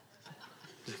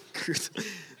 It's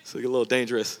like a little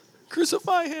dangerous.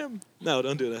 Crucify him. No,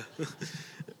 don't do that.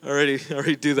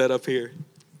 already do that up here.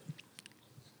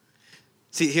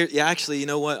 See, here, yeah, actually, you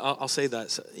know what? I'll say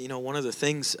that. So, you know, one of the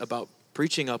things about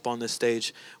preaching up on this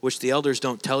stage, which the elders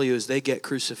don't tell you, is they get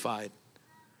crucified.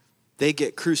 They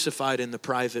get crucified in the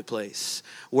private place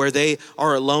where they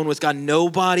are alone with God.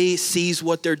 Nobody sees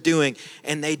what they're doing,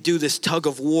 and they do this tug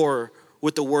of war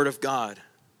with the Word of God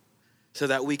so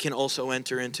that we can also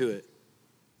enter into it.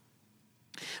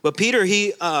 But Peter,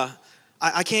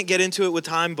 I can't get into it with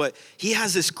time, but he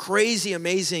has this crazy,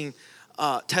 amazing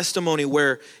testimony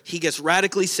where he gets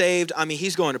radically saved. I mean,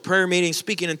 he's going to prayer meetings,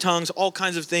 speaking in tongues, all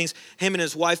kinds of things. Him and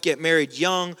his wife get married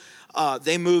young.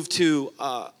 They move to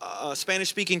a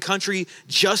Spanish-speaking country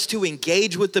just to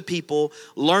engage with the people,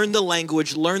 learn the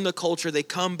language, learn the culture. They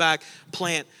come back,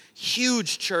 plant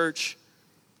huge church.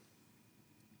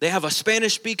 They have a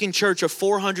Spanish-speaking church of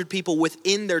 400 people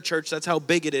within their church. That's how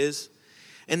big it is.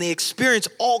 And they experience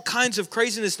all kinds of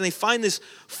craziness, and they find this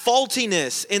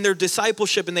faultiness in their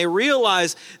discipleship, and they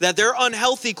realize that their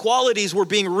unhealthy qualities were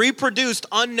being reproduced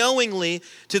unknowingly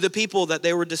to the people that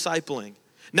they were discipling.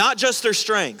 Not just their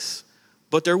strengths,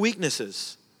 but their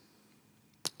weaknesses.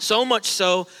 So much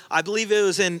so, I believe it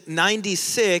was in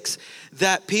 96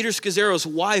 that Peter Scazzero's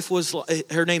wife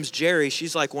her name's Jerry.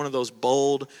 She's like one of those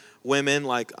bold women,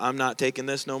 like, I'm not taking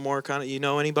this no more kind of, you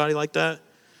know anybody like that?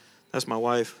 That's my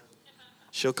wife.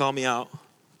 She'll call me out.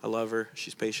 I love her.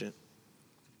 She's patient.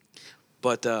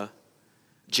 But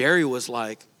Jerry was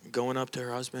like going up to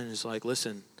her husband and is like,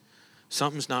 listen,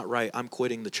 something's not right. I'm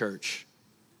quitting the church.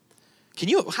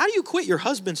 How do you quit your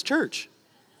husband's church?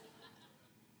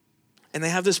 And they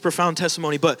have this profound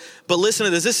testimony. But listen to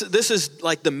this. This is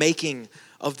like the making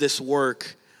of this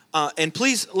work. And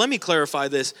please, let me clarify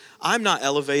this. I'm not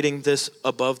elevating this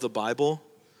above the Bible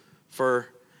for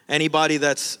anybody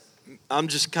I'm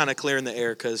just kind of clearing the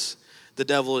air because the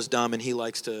devil is dumb and he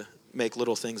likes to make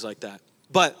little things like that.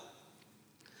 But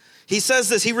he says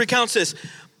this, he recounts this.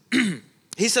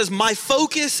 He says, my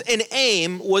focus and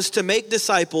aim was to make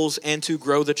disciples and to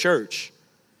grow the church.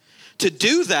 To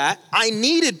do that, I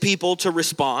needed people to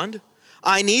respond.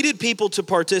 I needed people to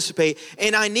participate,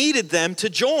 and I needed them to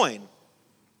join.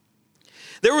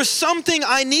 There was something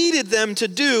I needed them to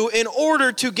do in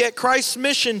order to get Christ's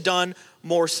mission done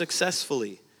more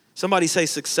successfully. Somebody say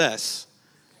success.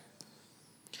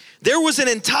 There was an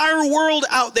entire world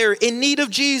out there in need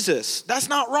of Jesus. That's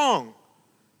not wrong.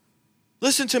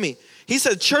 Listen to me. He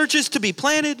said churches to be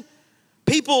planted,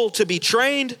 people to be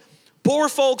trained, poor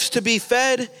folks to be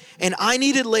fed, and I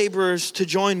needed laborers to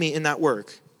join me in that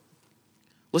work.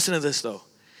 Listen to this though.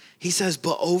 He says,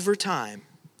 but over time,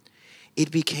 it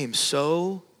became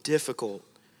so difficult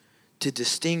to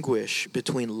distinguish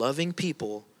between loving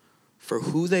people for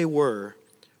who they were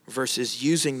versus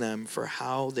using them for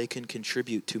how they can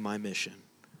contribute to my mission.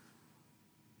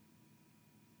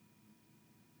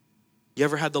 You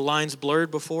ever had the lines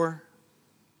blurred before?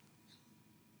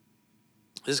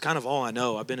 This is kind of all I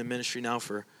know. I've been in ministry now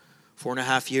for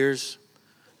 4.5 years,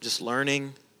 just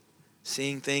learning,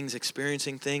 seeing things,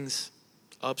 experiencing things,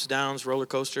 ups, downs, roller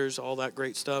coasters, all that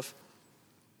great stuff.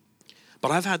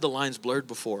 But I've had the lines blurred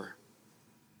before.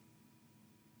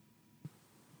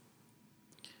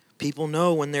 People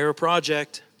know when they're a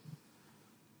project.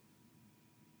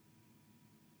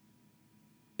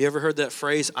 You ever heard that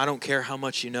phrase, I don't care how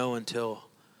much you know until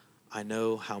I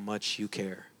know how much you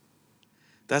care?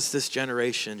 That's this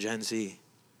generation, Gen Z.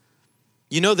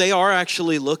 You know, they are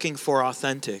actually looking for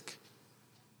authentic.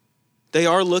 They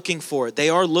are looking for it.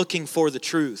 They are looking for the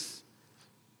truth.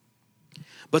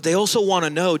 But they also want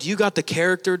to know, do you got the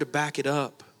character to back it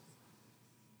up?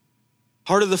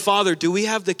 Heart of the Father, do we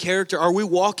have the character? Are we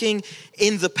walking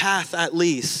in the path at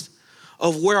least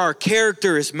of where our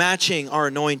character is matching our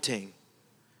anointing?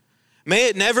 May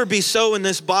it never be so in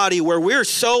this body where we're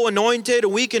so anointed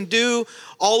and we can do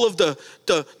all of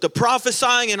the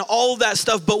prophesying and all of that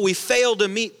stuff, but we fail to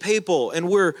meet people and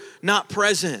we're not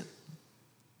present.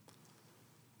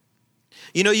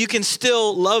 You know, you can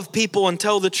still love people and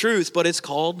tell the truth, but it's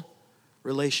called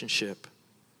relationship.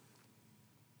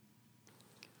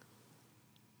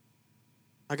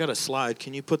 I got a slide.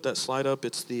 Can you put that slide up?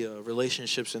 It's the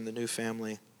relationships in the new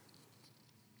family.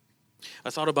 I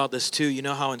thought about this too. You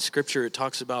know how in Scripture it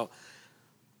talks about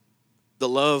the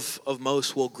love of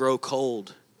most will grow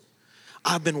cold.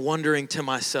 I've been wondering to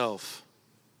myself,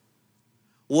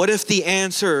 what if the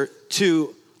answer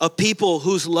to a people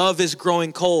whose love is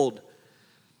growing cold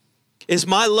is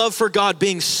my love for God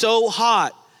being so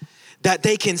hot that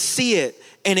they can see it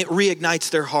and it reignites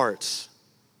their hearts?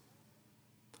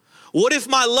 What if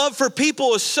my love for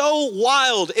people is so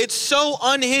wild, it's so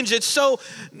unhinged, it's so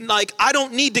like I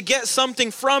don't need to get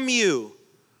something from you,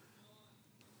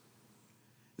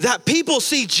 that people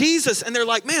see Jesus and they're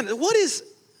like, man, what is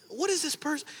this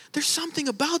person? There's something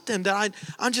about them that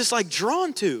I'm just like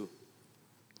drawn to.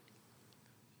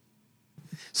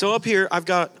 So up here, I've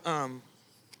got a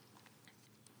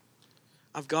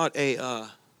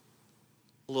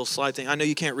little slide thing. I know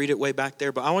you can't read it way back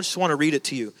there, but I just want to read it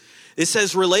to you. It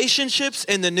says, relationships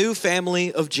in the new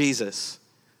family of Jesus.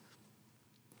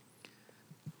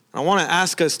 I want to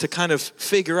ask us to kind of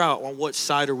figure out on what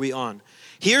side are we on.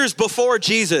 Here's before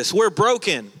Jesus. We're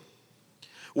broken.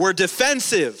 We're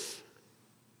defensive.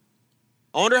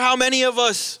 I wonder how many of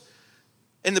us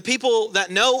and the people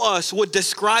that know us would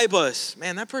describe us.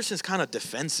 Man, that person's kind of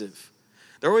defensive.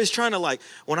 They're always trying to like,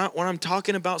 when I'm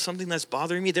talking about something that's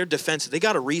bothering me, they're defensive. They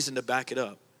got a reason to back it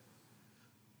up.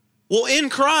 Well, in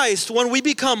Christ, when we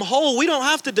become whole, we don't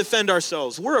have to defend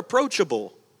ourselves. We're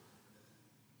approachable.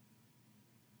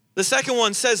 The second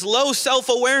one says low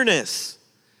self-awareness.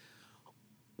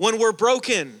 When we're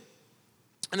broken,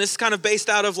 and this is kind of based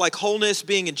out of like wholeness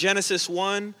being in Genesis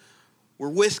 1, we're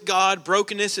with God.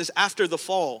 Brokenness is after the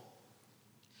fall.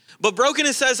 But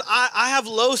brokenness says, I have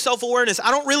low self-awareness.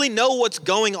 I don't really know what's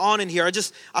going on in here.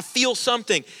 I feel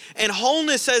something. And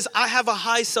wholeness says, I have a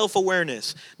high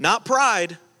self-awareness, not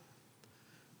pride.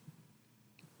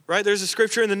 Right? There's a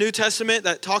scripture in the New Testament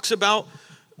that talks about,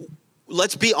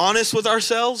 let's be honest with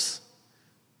ourselves.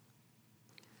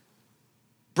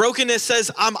 Brokenness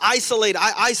says, I'm isolated.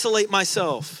 I isolate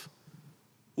myself.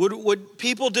 Would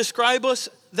people describe us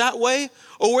that way?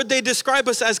 Or would they describe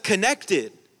us as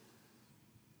connected?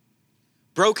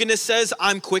 Brokenness says,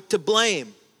 I'm quick to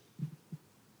blame.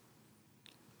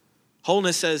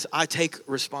 Wholeness says, I take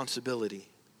responsibility.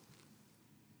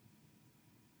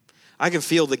 I can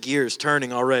feel the gears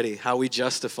turning already, how we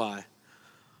justify.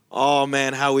 Oh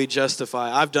man, how we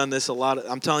justify. I've done this a lot.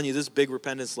 I'm telling you, this is a big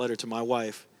repentance letter to my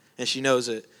wife, and she knows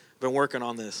it. I've been working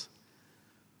on this.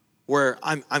 Where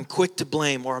I'm quick to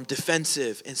blame or I'm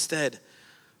defensive. Instead,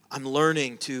 I'm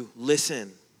learning to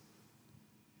listen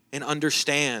and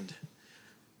understand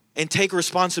and take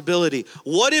responsibility.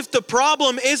 What if the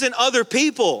problem isn't other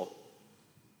people?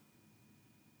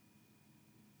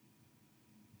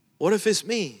 What if it's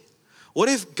me? What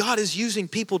if God is using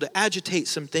people to agitate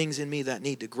some things in me that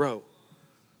need to grow?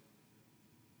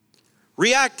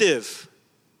 Reactive.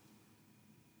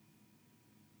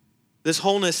 This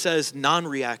wholeness says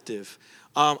non-reactive.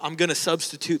 I'm going to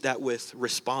substitute that with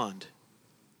respond.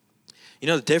 You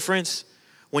know the difference?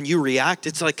 When you react,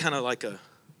 it's like kind of like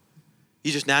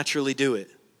you just naturally do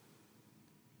it.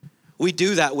 We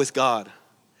do that with God.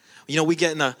 You know, we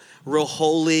get in a real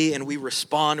holy and we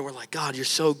respond and we're like, God, you're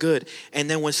so good. And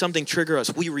then when something triggers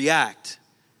us, we react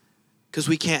because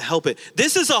we can't help it.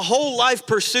 This is a whole life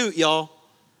pursuit, y'all.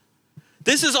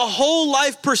 This is a whole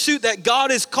life pursuit that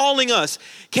God is calling us.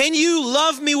 Can you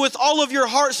love me with all of your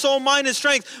heart, soul, mind, and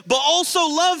strength, but also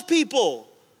love people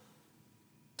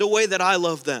the way that I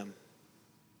love them?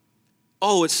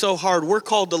 Oh, it's so hard. We're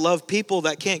called to love people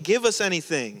that can't give us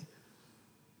anything.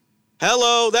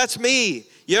 Hello, that's me.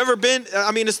 You ever been,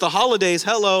 it's the holidays.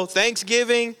 Hello,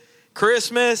 Thanksgiving,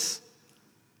 Christmas.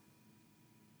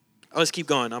 Let's keep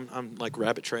going. I'm like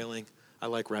rabbit trailing. I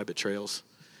like rabbit trails.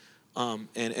 And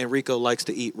Enrico likes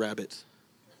to eat rabbits.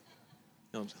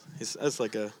 No,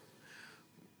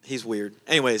 he's weird.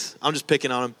 Anyways, I'm just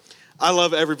picking on him. I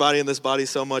love everybody in this body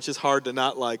so much. It's hard to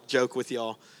not like joke with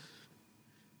y'all.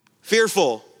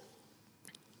 Fearful.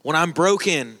 When I'm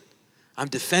broken, I'm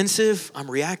defensive, I'm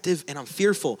reactive, and I'm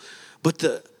fearful. But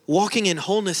the walking in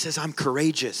wholeness says I'm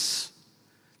courageous.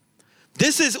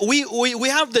 This is, we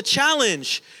have the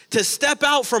challenge to step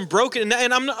out from broken,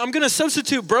 and I'm going to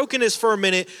substitute brokenness for a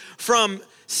minute from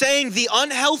saying the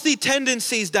unhealthy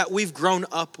tendencies that we've grown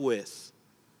up with.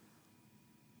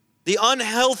 The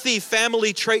unhealthy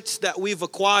family traits that we've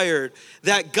acquired,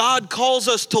 that God calls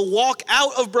us to walk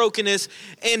out of brokenness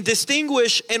and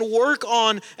distinguish and work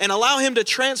on and allow Him to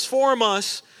transform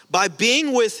us by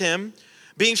being with Him,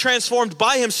 being transformed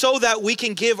by Him so that we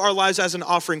can give our lives as an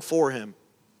offering for Him.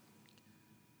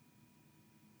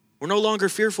 We're no longer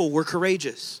fearful, we're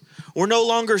courageous. We're no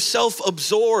longer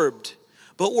self-absorbed,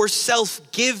 but we're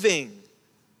self-giving.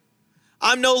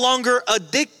 I'm no longer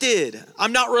addicted.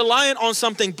 I'm not reliant on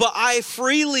something, but I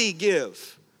freely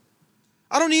give.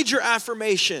 I don't need your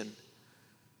affirmation.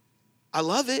 I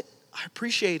love it. I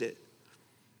appreciate it.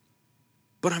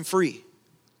 But I'm free.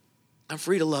 I'm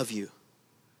free to love you.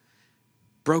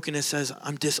 Brokenness says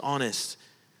I'm dishonest.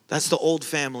 That's the old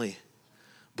family.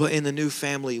 But in the new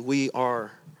family, we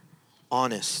are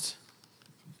honest.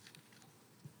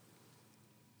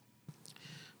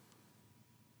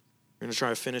 We're going to try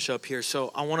to finish up here.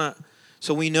 So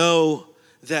we know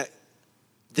that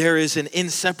there is an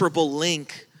inseparable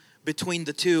link between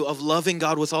the two of loving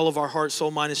God with all of our heart,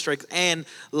 soul, mind, and strength, and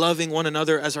loving one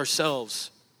another as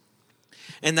ourselves.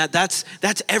 And that's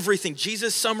everything.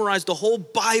 Jesus summarized the whole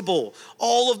Bible,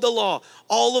 all of the law,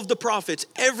 all of the prophets,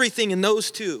 everything in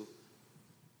those two.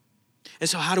 And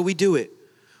so how do we do it?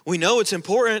 We know it's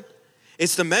important.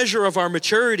 It's the measure of our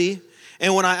maturity.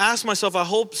 And when I ask myself, I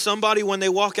hope somebody, when they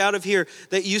walk out of here,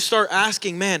 that you start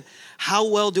asking, man, how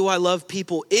well do I love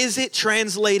people? Is it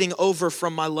translating over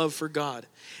from my love for God?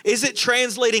 Is it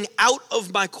translating out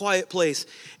of my quiet place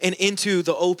and into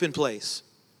the open place?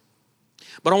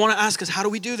 But I want to ask us, how do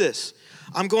we do this?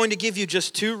 I'm going to give you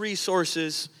just 2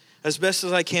 resources as best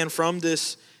as I can from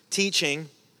this teaching.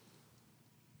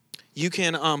 You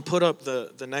can put up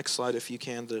the next slide if you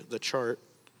can, the chart.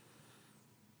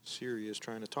 Siri is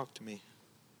trying to talk to me.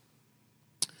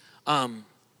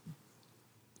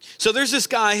 So there's this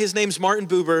guy, his name's Martin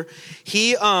Buber.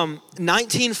 He,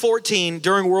 1914,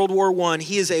 during World War I,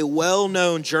 he is a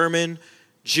well-known German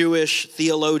Jewish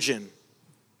theologian.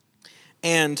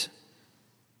 And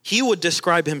he would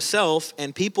describe himself,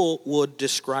 and people would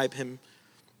describe him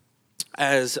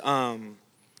as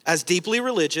deeply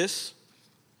religious.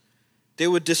 They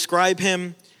would describe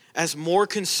him as more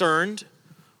concerned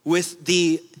with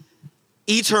the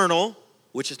eternal,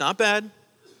 which is not bad,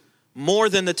 more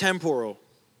than the temporal.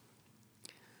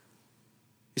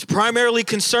 He's primarily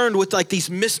concerned with like these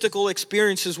mystical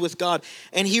experiences with God.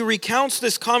 And he recounts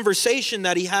this conversation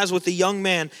that he has with a young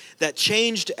man that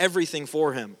changed everything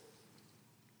for him.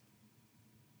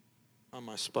 On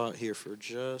my spot here for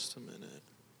just a minute.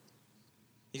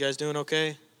 You guys doing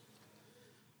okay?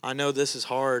 I know this is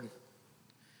hard.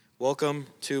 Welcome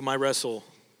to my wrestle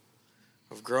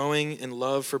of growing in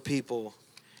love for people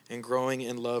and growing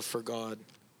in love for God.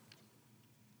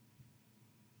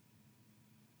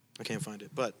 I can't find it,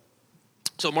 but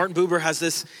so Martin Buber has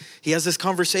this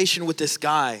conversation with this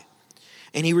guy,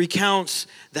 and he recounts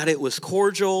that it was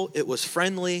cordial, it was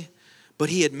friendly, but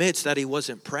he admits that he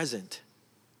wasn't present.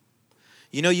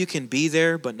 You know, you can be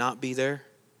there but not be there.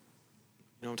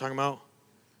 You know what I'm talking about?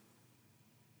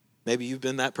 Maybe you've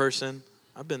been that person.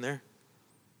 I've been there.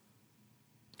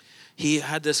 He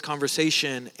had this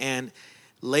conversation, and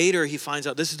later he finds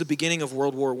out, this is the beginning of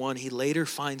World War I, he later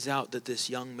finds out that this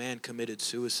young man committed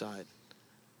suicide.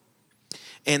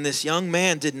 And this young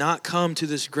man did not come to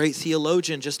this great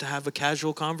theologian just to have a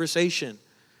casual conversation.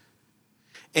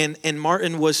 And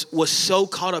Martin was so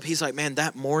caught up. He's like, man,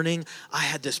 that morning I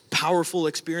had this powerful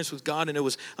experience with God, and it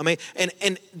was amazing.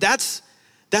 And that's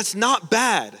not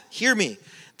bad. Hear me.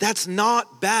 That's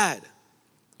not bad.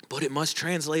 But it must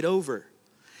translate over.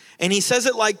 And he says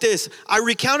it like this: I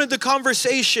recounted the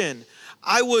conversation.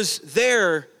 I was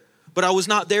there, but I was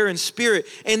not there in spirit.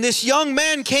 And this young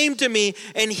man came to me,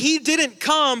 and he didn't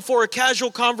come for a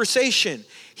casual conversation.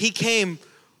 He came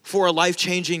for a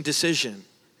life-changing decision.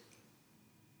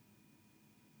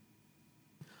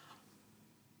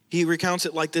 He recounts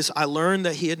it like this: I learned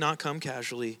that he had not come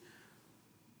casually,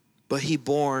 but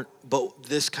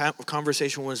this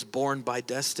conversation was born by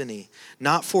destiny,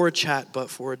 not for a chat, but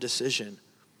for a decision.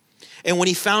 And when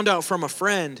he found out from a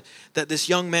friend that this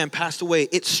young man passed away,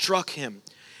 it struck him.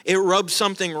 It rubbed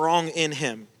something wrong in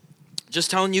him. Just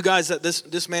telling you guys that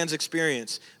this man's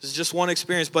experience, this is just one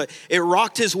experience, but it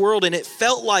rocked his world, and it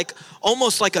felt like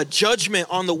almost like a judgment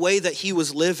on the way that he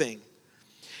was living.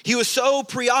 He was so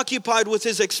preoccupied with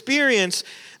his experience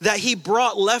that he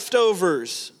brought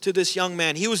leftovers to this young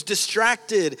man. He was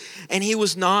distracted, and he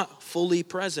was not fully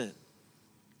present.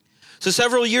 So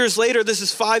several years later, this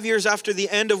is 5 years after the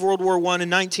end of World War I, in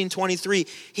 1923,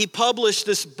 he published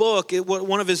this book.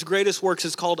 One of his greatest works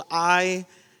is called I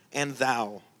and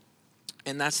Thou.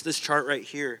 And that's this chart right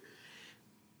here.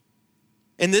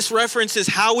 And this references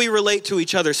how we relate to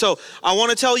each other. So I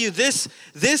want to tell you this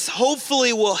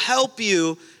hopefully will help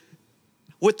you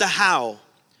with the how.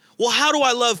 Well, how do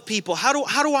I love people? How do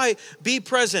I be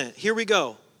present? Here we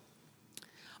go.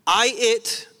 I,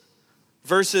 it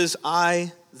versus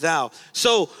I, thou.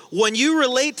 So when you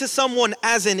relate to someone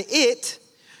as an it,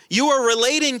 you are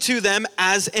relating to them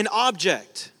as an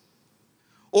object.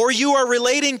 Or you are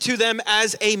relating to them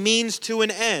as a means to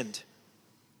an end.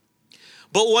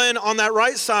 But when on that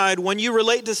right side, when you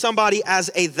relate to somebody as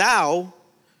a thou,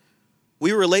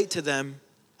 we relate to them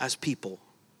as people.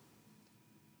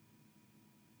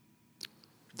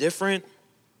 Different,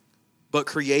 but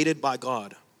created by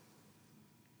God.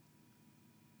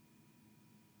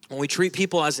 When we treat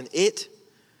people as an it,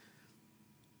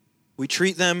 we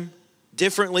treat them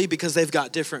differently because they've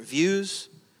got different views.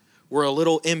 We're a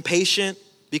little impatient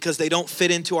because they don't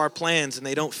fit into our plans and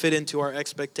they don't fit into our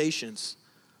expectations.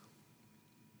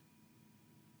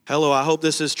 Hello, I hope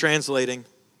this is translating.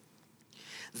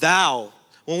 Thou.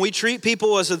 When we treat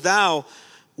people as a thou,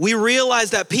 we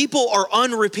realize that people are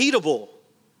unrepeatable.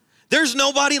 There's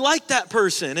nobody like that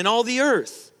person in all the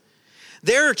earth.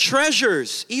 They're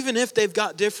treasures, even if they've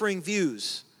got differing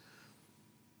views.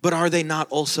 But are they not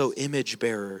also image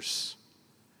bearers?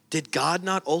 Did God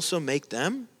not also make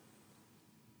them?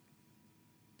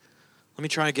 Let me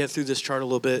try and get through this chart a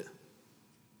little bit.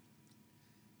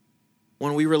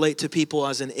 When we relate to people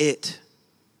as an it,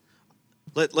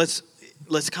 let's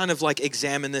kind of like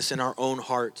examine this in our own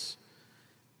hearts.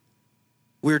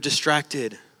 We're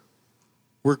distracted.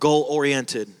 We're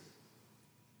goal-oriented.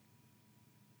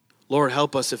 Lord,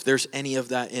 help us if there's any of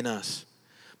that in us.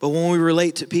 But when we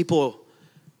relate to people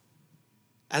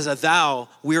as a thou,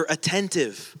 we're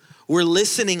attentive. We're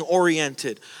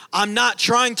listening-oriented. I'm not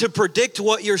trying to predict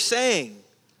what you're saying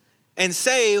and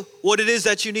say what it is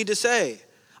that you need to say.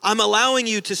 I'm allowing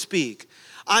you to speak.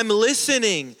 I'm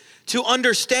listening to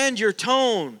understand your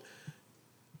tone,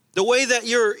 the way that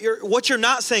what you're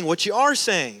not saying, what you are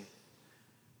saying.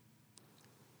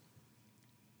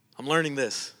 I'm learning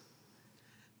this.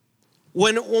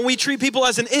 When we treat people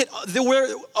as an it,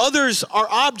 where others are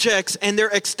objects and they're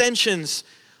extensions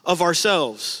of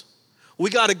ourselves. We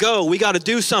got to go. We got to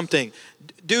do something.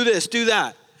 Do this, do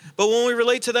that. But when we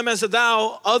relate to them as a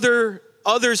thou,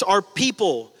 others are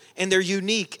people and they're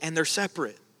unique and they're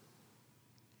separate.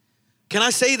 Can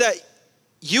I say that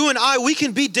you and I, we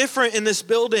can be different in this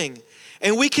building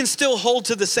and we can still hold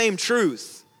to the same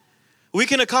truth. We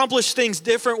can accomplish things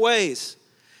different ways.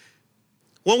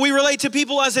 When we relate to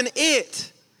people as an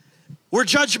it, we're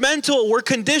judgmental, we're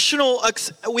conditional,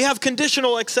 we have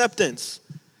conditional acceptance.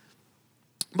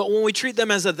 But when we treat them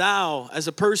as a thou, as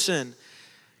a person,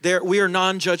 we are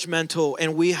non-judgmental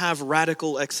and we have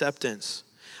radical acceptance.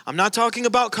 I'm not talking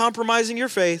about compromising your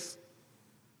faith.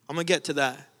 I'm going to get to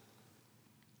that.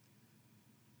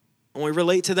 When we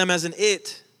relate to them as an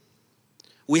it,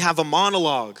 we have a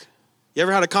monologue. You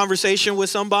ever had a conversation with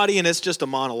somebody and it's just a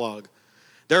monologue?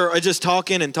 They're just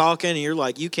talking and you're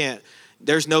like,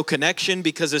 there's no connection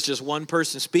because it's just one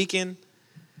person speaking.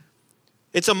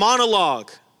 It's a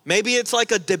monologue. Maybe it's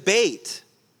like a debate.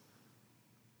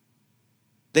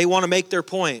 They want to make their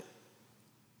point.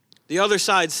 The other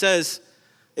side says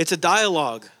it's a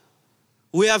dialogue.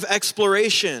 We have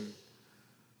exploration.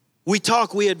 We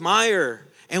talk, we admire,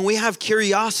 and we have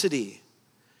curiosity.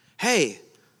 Hey,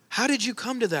 how did you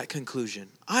come to that conclusion?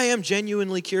 I am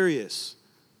genuinely curious.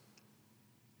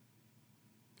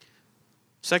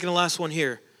 Second and last one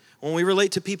here. When we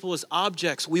relate to people as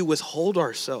objects, we withhold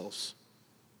ourselves.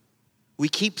 We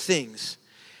keep things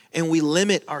and we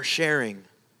limit our sharing.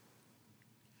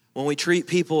 When we treat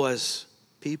people as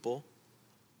people,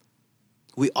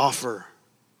 we offer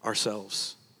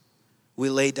ourselves. We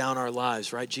lay down our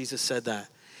lives, right? Jesus said that.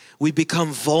 We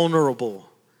become vulnerable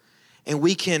and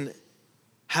we can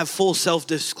have full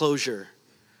self-disclosure.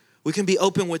 We can be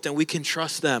open with them. We can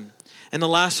trust them. And the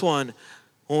last one,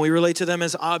 when we relate to them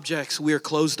as objects, we are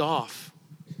closed off.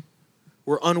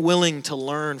 We're unwilling to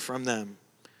learn from them.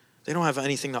 They don't have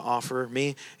anything to offer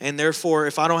me. And therefore,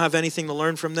 if I don't have anything to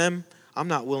learn from them, I'm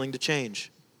not willing to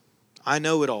change. I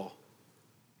know it all.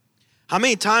 How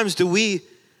many times do we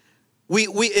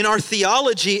in our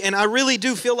theology, and I really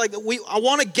do feel like I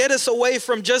want to get us away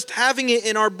from just having it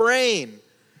in our brain.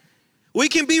 We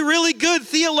can be really good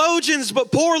theologians,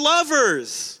 but poor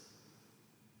lovers.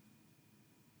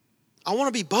 I want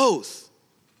to be both.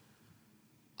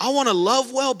 I want to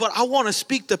love well, but I want to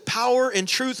speak the power and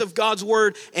truth of God's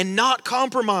word and not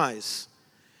compromise.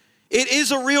 It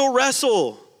is a real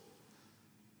wrestle.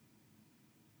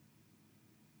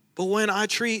 But when I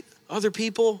treat other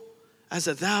people as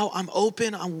a thou, I'm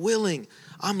open, I'm willing,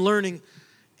 I'm learning,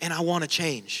 and I want to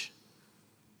change.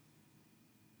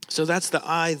 So that's the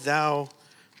I, thou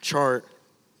chart.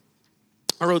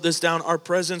 I wrote this down. Our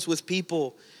presence with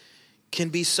people can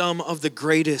be some of the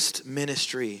greatest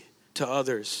ministry to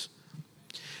others.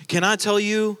 Can I tell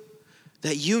you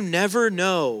that you never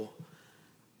know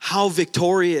how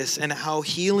victorious and how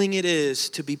healing it is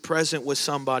to be present with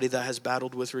somebody that has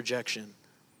battled with rejection?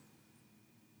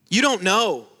 You don't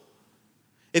know.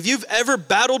 If you've ever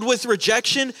battled with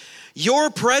rejection, your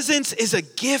presence is a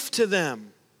gift to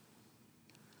them.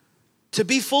 To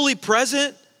be fully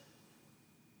present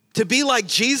To be like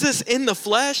Jesus in the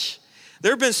flesh.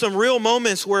 There have been some real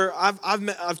moments where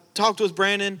I've talked with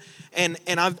Brandon and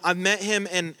I've met him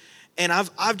and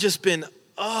I've just been,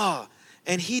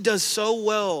 and he does so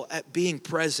well at being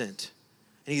present.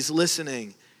 And he's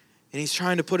listening and he's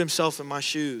trying to put himself in my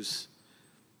shoes.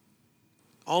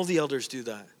 All the elders do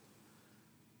that.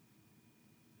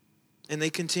 And they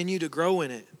continue to grow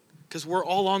in it because we're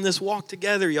all on this walk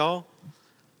together, y'all.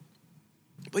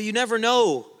 But you never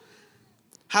know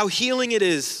how healing it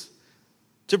is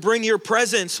to bring your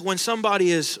presence when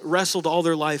somebody has wrestled all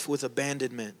their life with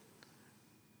abandonment.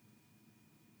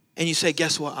 And you say,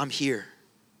 guess what? I'm here.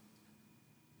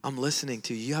 I'm listening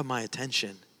to you. You have my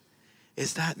attention.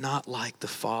 Is that not like the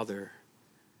Father?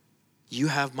 You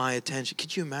have my attention.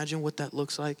 Could you imagine what that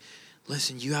looks like?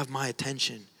 Listen, you have my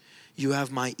attention. You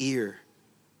have my ear.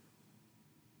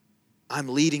 I'm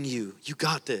leading you. You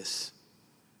got this.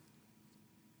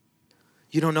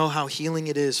 You don't know how healing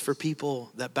it is for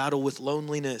people that battle with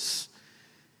loneliness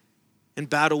and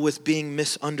battle with being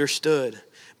misunderstood,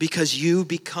 because you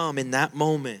become, in that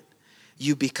moment,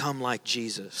 you become like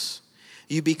Jesus.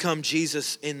 You become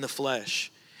Jesus in the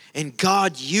flesh. And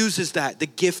God uses that, the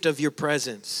gift of your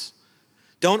presence.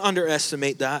 Don't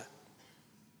underestimate that.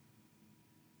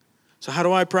 So how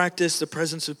do I practice the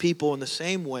presence of people? In the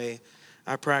same way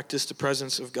I practice the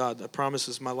presence of God. I promise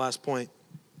this is my last point.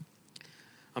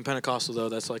 I'm Pentecostal though,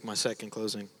 that's like my second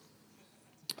closing.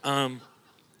 All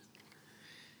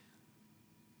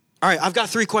right, I've got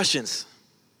 3 questions.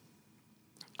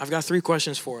 I've got 3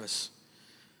 questions for us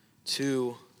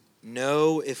to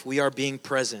know if we are being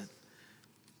present.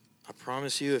 I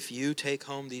promise you, if you take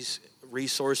home these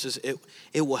resources,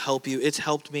 it will help you. It's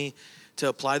helped me to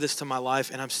apply this to my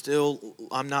life, and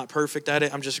I'm not perfect at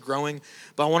it. I'm just growing.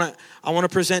 But I want to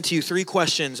present to you 3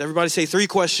 questions. Everybody say 3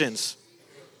 questions.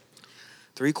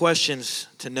 3 questions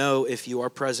to know if you are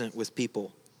present with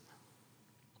people.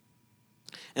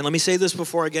 And let me say this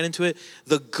before I get into it.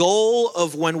 The goal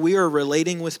of when we are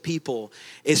relating with people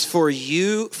is for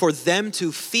them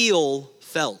to feel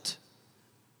felt.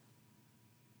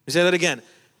 Let me say that again.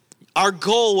 Our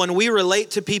goal when we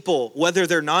relate to people, whether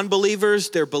they're non-believers,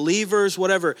 they're believers,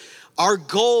 whatever, our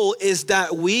goal is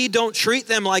that we don't treat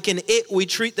them like an it, we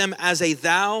treat them as a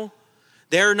thou.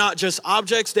 They're not just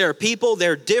objects, they're people,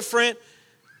 they're different,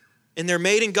 and they're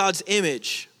made in God's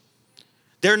image.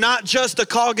 They're not just a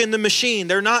cog in the machine.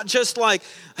 They're not just like,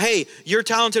 hey, you're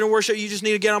talented in worship, you just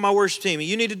need to get on my worship team.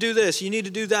 You need to do this, you need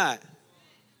to do that.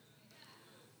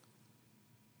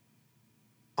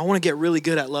 I want to get really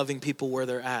good at loving people where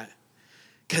they're at.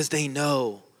 Because they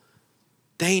know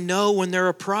when they're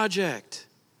a project.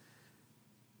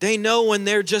 They know when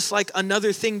they're just like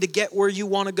another thing to get where you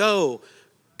want to go.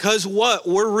 Because what?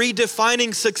 We're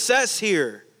redefining success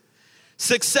here.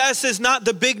 Success is not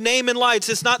the big name and lights.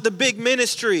 It's not the big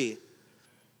ministry.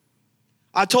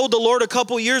 I told the Lord a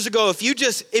couple years ago, if you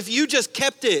just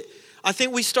kept it, I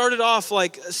think we started off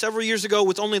like several years ago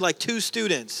with only like 2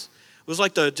 students. It was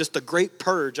like just the great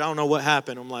purge. I don't know what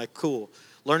happened. I'm like, cool.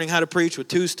 Learning how to preach with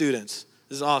 2 students.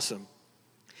 This is awesome.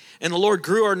 And the Lord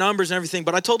grew our numbers and everything.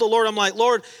 But I told the Lord, I'm like,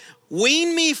 Lord,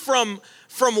 wean me from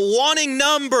wanting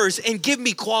numbers and give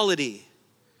me quality.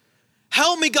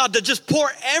 Help me, God, to just pour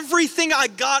everything I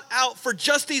got out for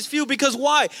just these few. Because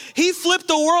why? He flipped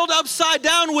the world upside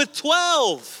down with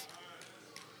 12.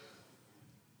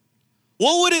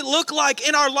 What would it look like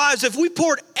in our lives if we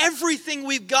poured everything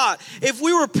we've got? If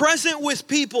we were present with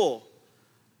people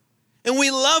and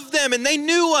we loved them and they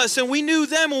knew us and we knew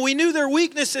them and we knew their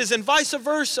weaknesses and vice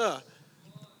versa?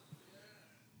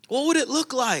 What would it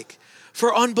look like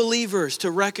for unbelievers to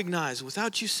recognize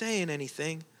without you saying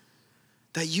anything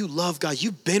that you love God,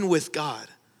 you've been with God?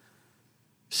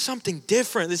 Something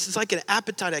different. This is like an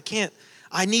appetite.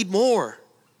 I need more.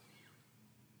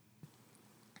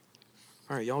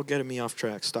 All right, y'all getting me off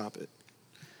track. Stop it.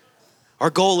 Our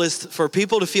goal is for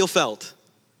people to feel felt.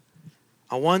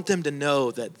 I want them to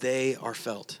know that they are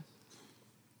felt.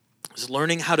 It's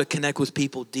learning how to connect with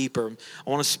people deeper. I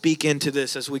want to speak into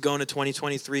this as we go into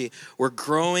 2023. We're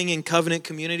growing in covenant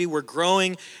community. We're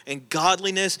growing in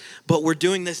godliness, but we're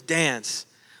doing this dance.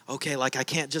 Okay, like I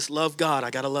can't just love God. I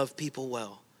got to love people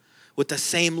well with the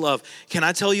same love. Can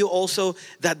I tell you also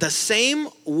that the same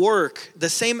work, the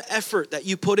same effort that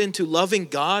you put into loving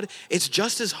God, it's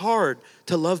just as hard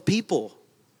to love people.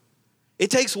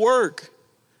 It takes work.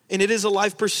 And it is a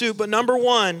life pursuit. But number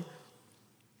 1,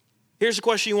 here's a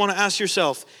question you want to ask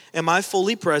yourself. Am I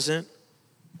fully present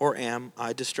or am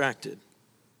I distracted?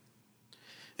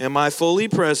 Am I fully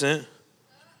present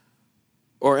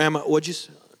or am I, what'd you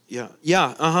say?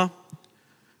 Yeah,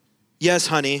 Yes,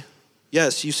 honey.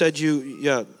 Yes, you said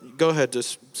go ahead,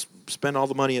 just spend all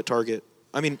the money at Target.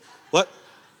 I mean, what?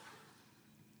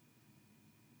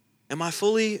 Am I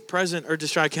fully present or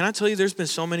distracted? Can I tell you, there's been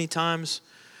so many times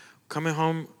coming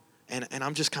home and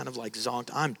I'm just kind of like zonked.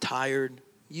 I'm tired.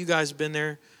 You guys have been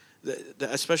there,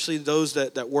 especially those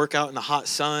that work out in the hot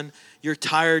sun. You're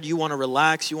tired. You want to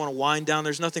relax. You want to wind down.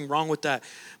 There's nothing wrong with that.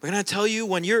 But can I tell you,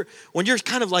 when you're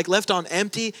kind of like left on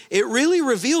empty, it really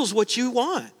reveals what you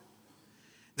want.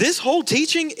 This whole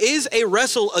teaching is a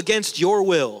wrestle against your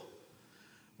will.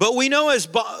 But we know as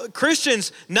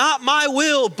Christians, not my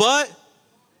will, but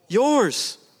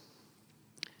yours.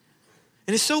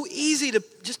 And it's so easy to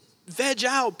just veg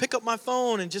out, pick up my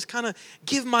phone, and just kind of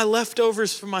give my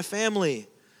leftovers for my family.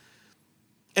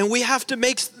 And we have to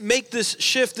make this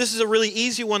shift. This is a really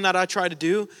easy one that I try to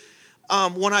do.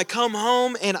 When I come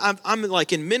home and I'm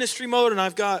like in ministry mode, and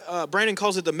I've got, Brandon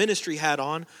calls it the ministry hat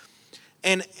on,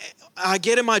 and I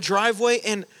get in my driveway,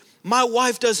 and my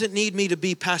wife doesn't need me to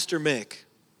be Pastor Mick.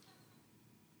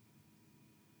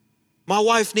 My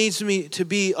wife needs me to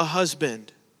be a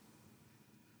husband.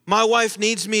 My wife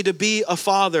needs me to be a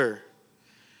father.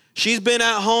 She's been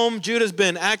at home. Judah's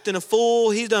been acting a fool.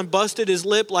 He's done busted his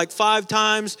lip like 5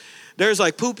 times. There's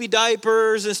like poopy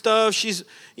diapers and stuff. She's,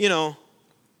 can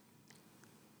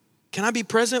I be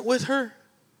present with her?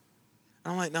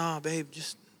 I'm like, nah, babe,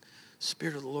 just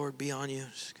Spirit of the Lord be on you.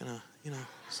 Just gonna,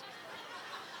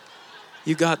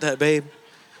 you got that, babe.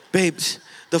 Babe,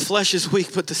 the flesh is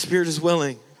weak, but the Spirit is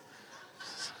willing.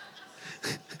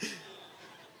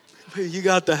 You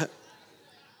got that.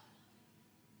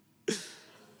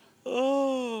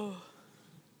 Oh.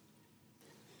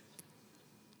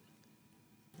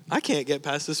 I can't get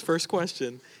past this first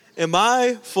question. Am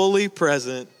I fully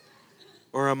present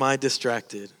or am I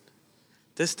distracted?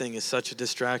 This thing is such a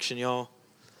distraction, y'all.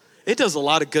 It does a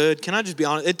lot of good. Can I just be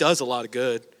honest? It does a lot of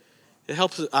good. It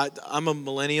helps. I'm a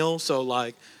millennial, so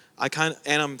like and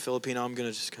I'm Filipino. I'm going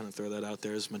to just kind of throw that out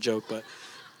there as my joke, but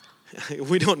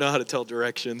we don't know how to tell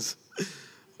directions.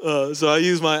 So I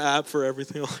use my app for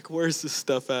everything. Like, where's this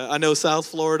stuff at? I know South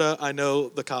Florida. I know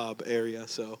the Cobb area.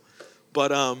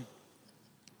 But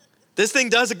this thing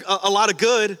does a lot of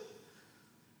good,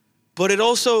 but it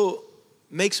also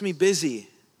makes me busy.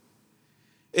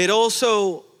 It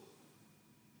also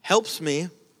helps me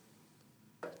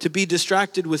to be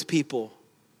distracted with people.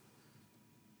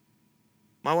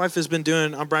 My wife has been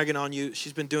doing, I'm bragging on you,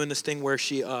 she's been doing this thing where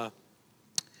she's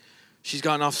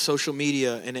gotten off social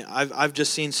media, and I've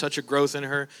just seen such a growth in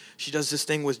her. She does this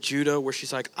thing with Judah where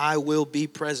she's like, I will be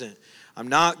present. I'm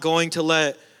not going to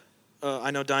let, I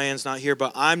know Diane's not here,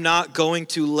 but I'm not going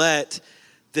to let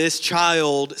this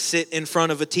child sit in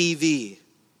front of a TV.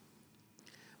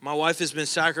 My wife has been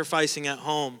sacrificing at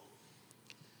home,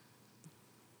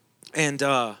 and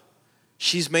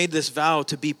she's made this vow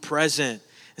to be present.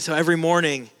 And so every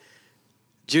morning,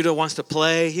 Judah wants to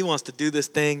play. He wants to do this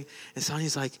thing. And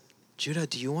Sonya's like, Judah,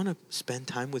 do you want to spend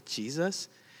time with Jesus?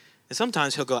 And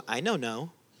sometimes he'll go, I know,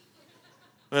 no.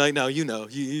 We're like, no, you know.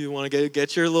 You want to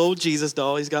get your little Jesus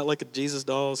doll. He's got like a Jesus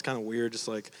doll. It's kind of weird. Just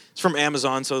like, it's from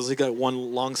Amazon, so he's got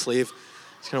one long sleeve.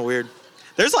 It's kind of weird.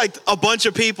 There's like a bunch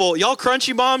of people. Y'all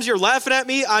crunchy moms, you're laughing at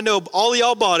me. I know all of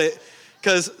y'all bought it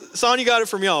because Sonya got it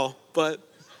from y'all. But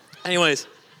anyways,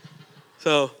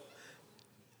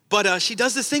 But she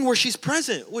does this thing where she's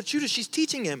present with Judah. She's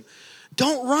teaching him,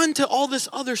 don't run to all this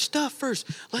other stuff first.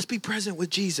 Let's be present with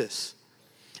Jesus.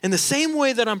 In the same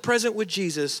way that I'm present with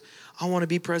Jesus, I want to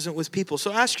be present with people.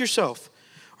 So ask yourself,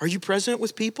 are you present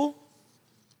with people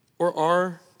or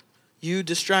are you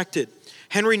distracted?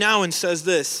 Henry Nouwen says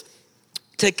this,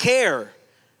 to care.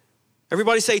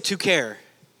 Everybody say to care.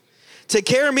 To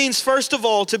care means, first of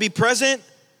all, to be present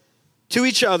to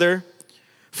each other.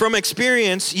 From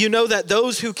experience, you know that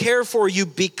those who care for you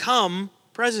become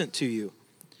present to you.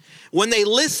 When they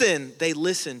listen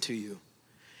to you.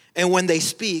 And when they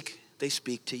speak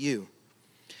to you.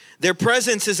 Their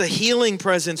presence is a healing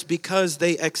presence because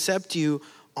they accept you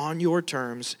on your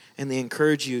terms and they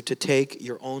encourage you to take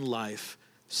your own life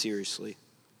seriously.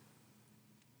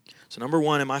 So number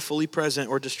 1, am I fully present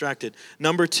or distracted?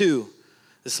 Number 2,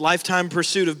 this lifetime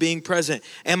pursuit of being present.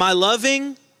 Am I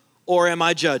loving or am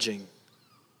I judging?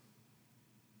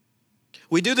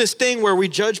 We do this thing where we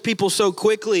judge people so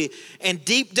quickly, and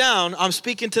deep down, I'm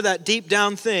speaking to that deep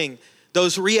down thing,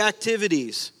 those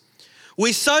reactivities.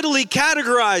 We subtly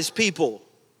categorize people.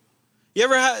 You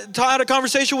ever had a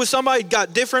conversation with somebody,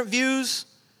 got different views?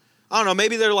 I don't know,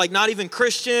 maybe they're like not even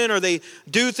Christian or they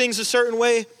do things a certain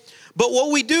way. But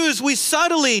what we do is we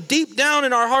subtly, deep down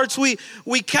in our hearts, we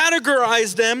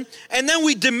categorize them and then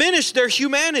we diminish their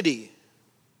humanity.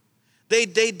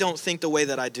 They don't think the way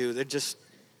that I do.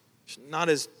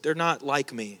 They're not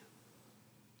like me.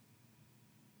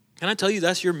 Can I tell you,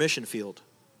 that's your mission field?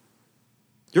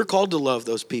 You're called to love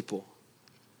those people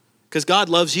because God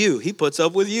loves you. He puts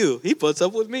up with you. He puts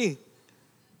up with me.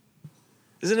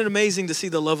 Isn't it amazing to see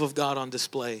the love of God on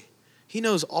display? He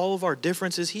knows all of our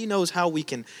differences. He knows how we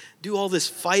can do all this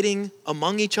fighting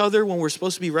among each other when we're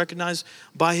supposed to be recognized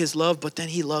by his love, but then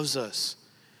he loves us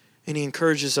and he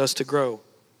encourages us to grow.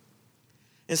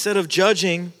 Instead of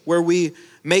judging where we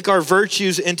make our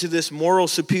virtues into this moral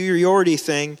superiority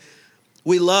thing,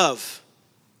 we love.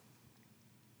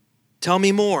 Tell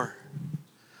me more.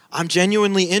 I'm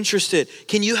genuinely interested.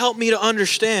 Can you help me to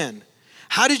understand?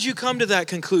 How did you come to that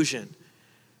conclusion?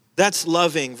 That's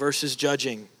loving versus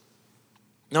judging.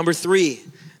 Number 3,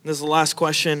 and this is the last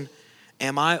question.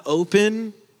 Am I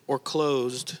open or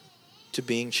closed to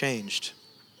being changed?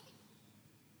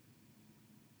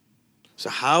 So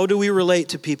how do we relate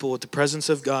to people with the presence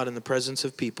of God and the presence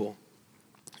of people?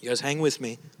 You guys hang with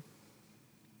me.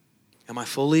 Am I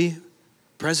fully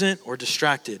present or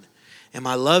distracted? Am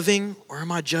I loving or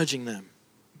am I judging them?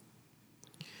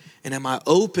 And am I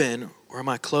open or am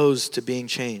I closed to being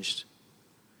changed?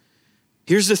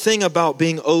 Here's the thing about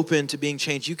being open to being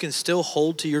changed. You can still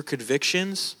hold to your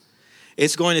convictions.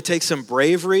 It's going to take some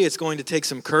bravery. It's going to take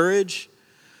some courage.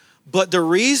 But the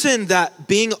reason that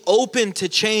being open to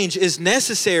change is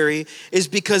necessary is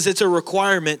because it's a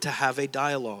requirement to have a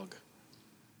dialogue.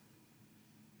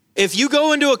 If you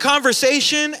go into a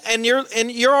conversation and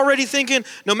you're already thinking,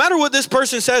 no matter what this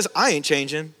person says, I ain't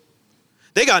changing.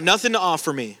 They got nothing to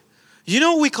offer me. You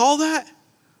know what we call that?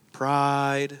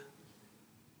 Pride.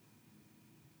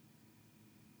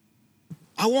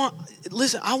 I want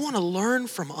to learn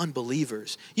from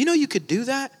unbelievers. You know you could do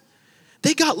that?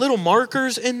 They got little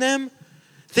markers in them,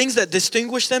 things that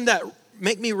distinguish them that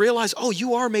make me realize, oh,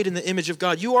 you are made in the image of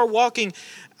God. You are walking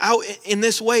out in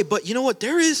this way. But you know what?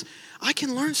 I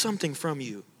can learn something from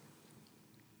you.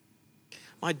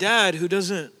 My dad,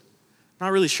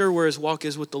 not really sure where his walk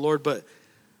is with the Lord, but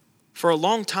for a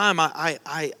long time,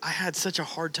 I had such a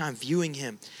hard time viewing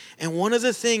him. And one of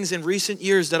the things in recent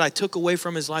years that I took away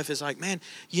from his life is like, man,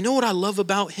 you know what I love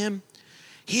about him?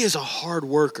 He is a hard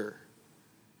worker.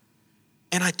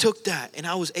 And I took that and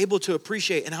I was able to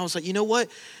appreciate, and I was like, you know what?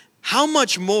 How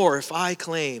much more if I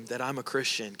claim that I'm a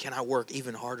Christian, can I work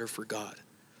even harder for God?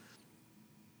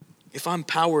 If I'm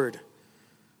powered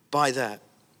by that.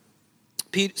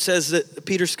 Peter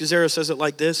Scazzero says it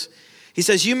like this. He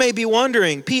says, you may be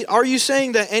wondering, Pete, are you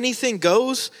saying that anything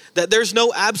goes? That there's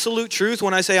no absolute truth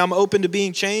when I say I'm open to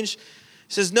being changed?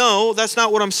 He says, no, that's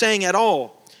not what I'm saying at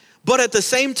all. But at the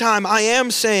same time, I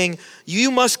am saying you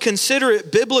must consider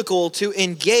it biblical to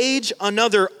engage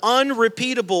another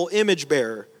unrepeatable image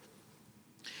bearer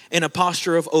in a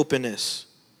posture of openness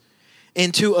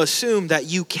and to assume that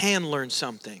you can learn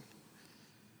something.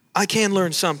 I can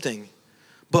learn something,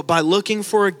 but by looking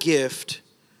for a gift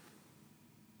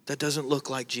that doesn't look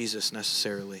like Jesus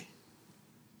necessarily.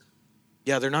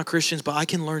 Yeah, they're not Christians, but I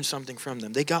can learn something from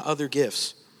them. They got other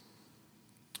gifts.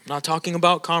 I'm not talking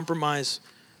about compromise.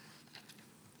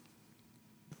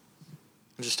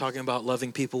 I'm just talking about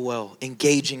loving people well,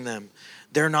 engaging them.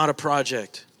 They're not a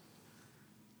project.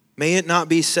 May it not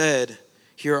be said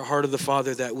here at Heart of the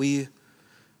Father that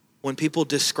when people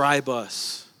describe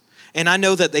us, and I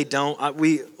know that they don't.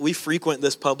 We frequent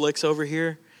this Publix over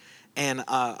here, and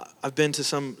I've been to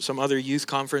some other youth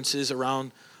conferences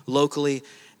around locally,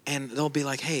 and they'll be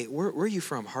like, hey, where are you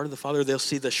from? Heart of the Father. They'll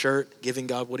see the shirt, giving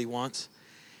God what he wants.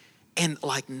 And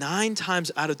like 9 times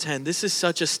out of 10, this is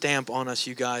such a stamp on us,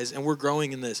 you guys, and we're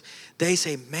growing in this. They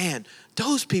say, man,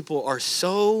 those people are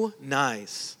so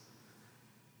nice.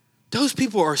 Those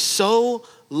people are so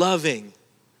loving.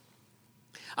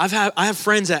 I have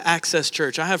friends at Access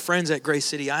Church. I have friends at Grace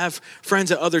City. I have friends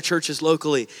at other churches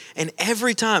locally. And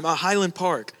every time, at Highland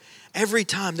Park, every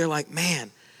time they're like,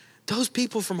 man, those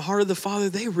people from Heart of the Father,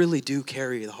 they really do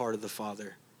carry the heart of the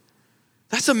Father.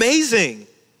 That's amazing.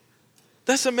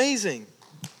 That's amazing.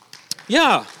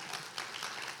 Yeah.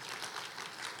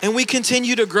 And we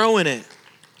continue to grow in it.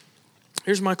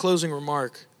 Here's my closing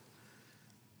remark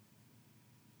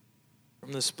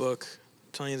from this book.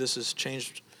 I'm telling you, this has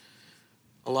changed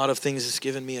a lot of things. It's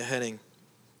given me a heading.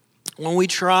 When we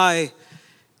try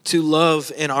to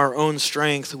love in our own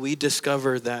strength, we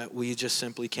discover that we just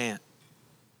simply can't.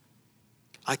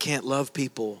 I can't love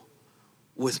people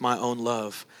with my own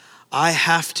love. I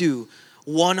have to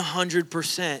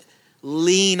 100%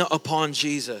 lean upon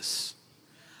Jesus.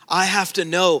 I have to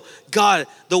know, God,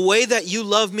 the way that you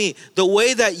love me, the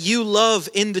way that you love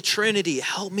in the Trinity,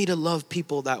 help me to love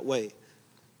people that way.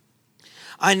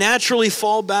 I naturally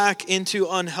fall back into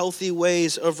unhealthy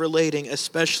ways of relating,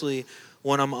 especially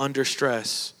when I'm under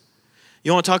stress.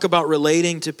 You want to talk about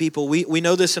relating to people? We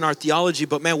know this in our theology,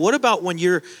 but man, what about when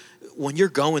you're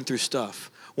going through stuff?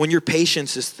 When your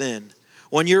patience is thin?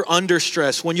 When you're under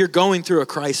stress? When you're going through a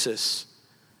crisis?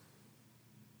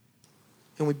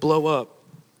 And we blow up.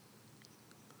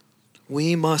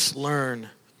 We must learn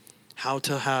how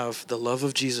to have the love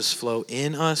of Jesus flow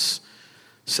in us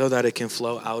so that it can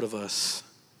flow out of us.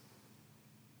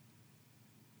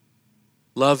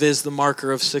 Love is the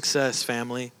marker of success,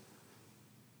 family.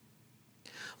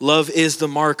 Love is the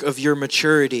mark of your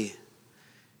maturity.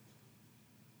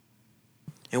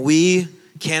 And we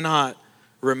cannot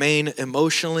remain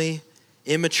emotionally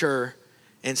immature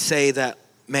and say that,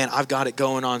 man, I've got it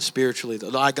going on spiritually,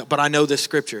 but I know this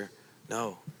scripture.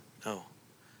 No.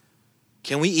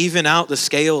 Can we even out the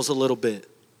scales a little bit?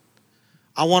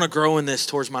 I want to grow in this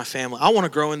towards my family. I want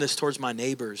to grow in this towards my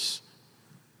neighbors.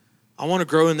 I want to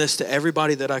grow in this to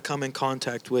everybody that I come in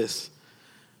contact with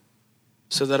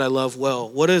so that I love well.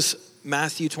 What does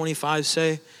Matthew 25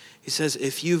 say? He says,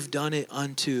 if you've done it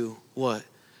unto what?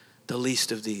 The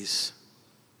least of these.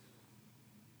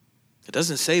 It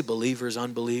doesn't say believers,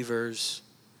 unbelievers.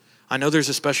 I know there's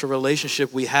a special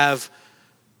relationship we have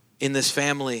in this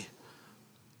family.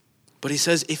 But he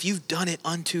says, if you've done it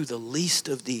unto the least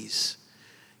of these,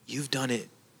 you've done it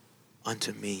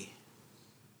unto me.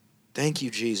 Thank you,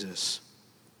 Jesus.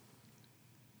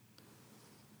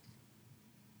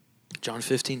 John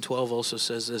 15:12 also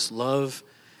says this, love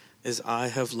as I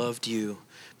have loved you.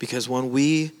 Because when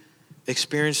we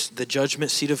experience the judgment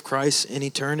seat of Christ in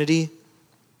eternity,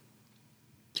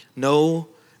 no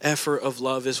effort of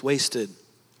love is wasted.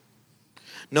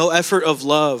 No effort of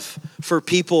love for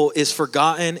people is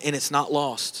forgotten and it's not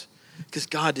lost. Because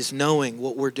God is knowing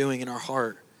what we're doing in our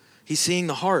heart. He's seeing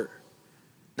the heart,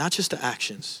 not just the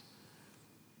actions.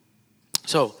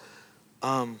 So,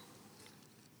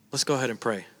 let's go ahead and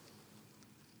pray.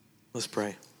 Let's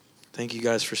pray. Thank you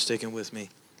guys for sticking with me.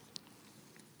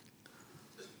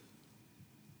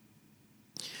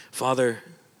 Father,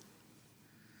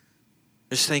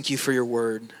 just thank you for your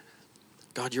word.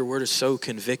 God, your word is so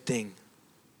convicting.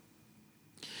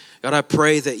 God, I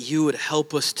pray that you would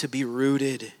help us to be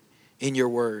rooted in your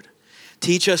word.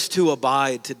 Teach us to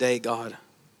abide today, God.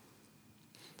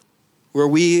 Where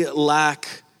we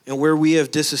lack and where we have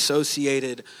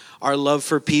disassociated our love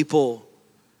for people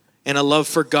and a love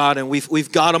for God, and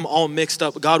we've got them all mixed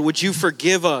up. God, would you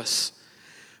forgive us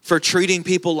for treating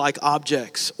people like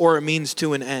objects or a means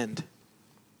to an end,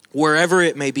 wherever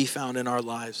it may be found in our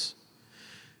lives.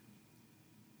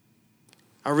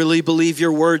 I really believe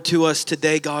your word to us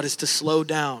today, God, is to slow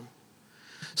down.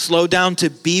 Slow down to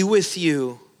be with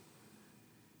you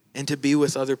and to be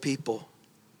with other people.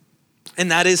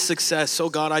 And that is success. So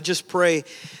God, I just pray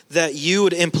that you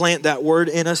would implant that word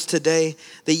in us today,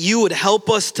 that you would help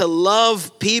us to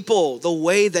love people the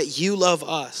way that you love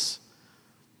us.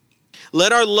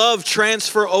 Let our love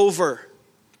transfer over.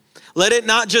 Let it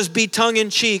not just be tongue in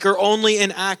cheek or only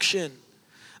in action.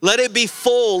 Let it be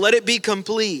full. Let it be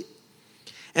complete.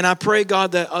 And I pray,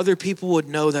 God, that other people would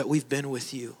know that we've been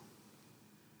with you.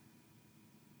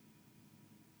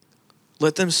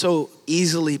 Let them so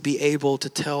easily be able to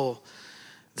tell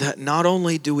that not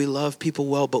only do we love people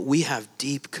well, but we have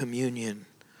deep communion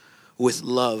with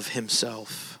love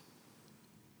himself.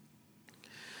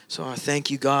 So I thank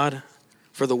you, God,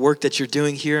 for the work that you're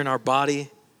doing here in our body.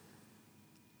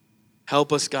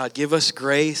 Help us, God. Give us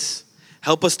grace.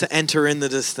 Help us to enter into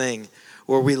this thing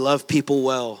where we love people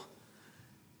well.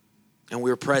 And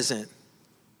we're present.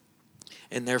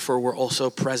 And therefore, we're also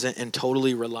present and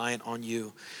totally reliant on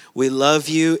you. We love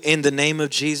you in the name of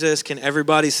Jesus. Can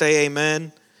everybody say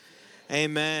amen?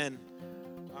 Amen.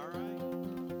 All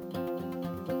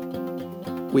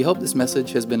right. We hope this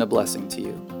message has been a blessing to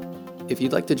you. If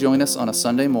you'd like to join us on a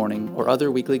Sunday morning or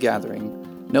other weekly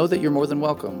gathering, know that you're more than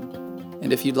welcome.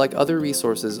 And if you'd like other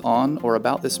resources on or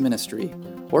about this ministry,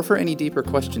 or for any deeper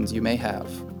questions you may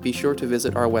have, be sure to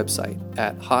visit our website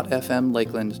at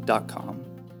hotfmlakeland.com.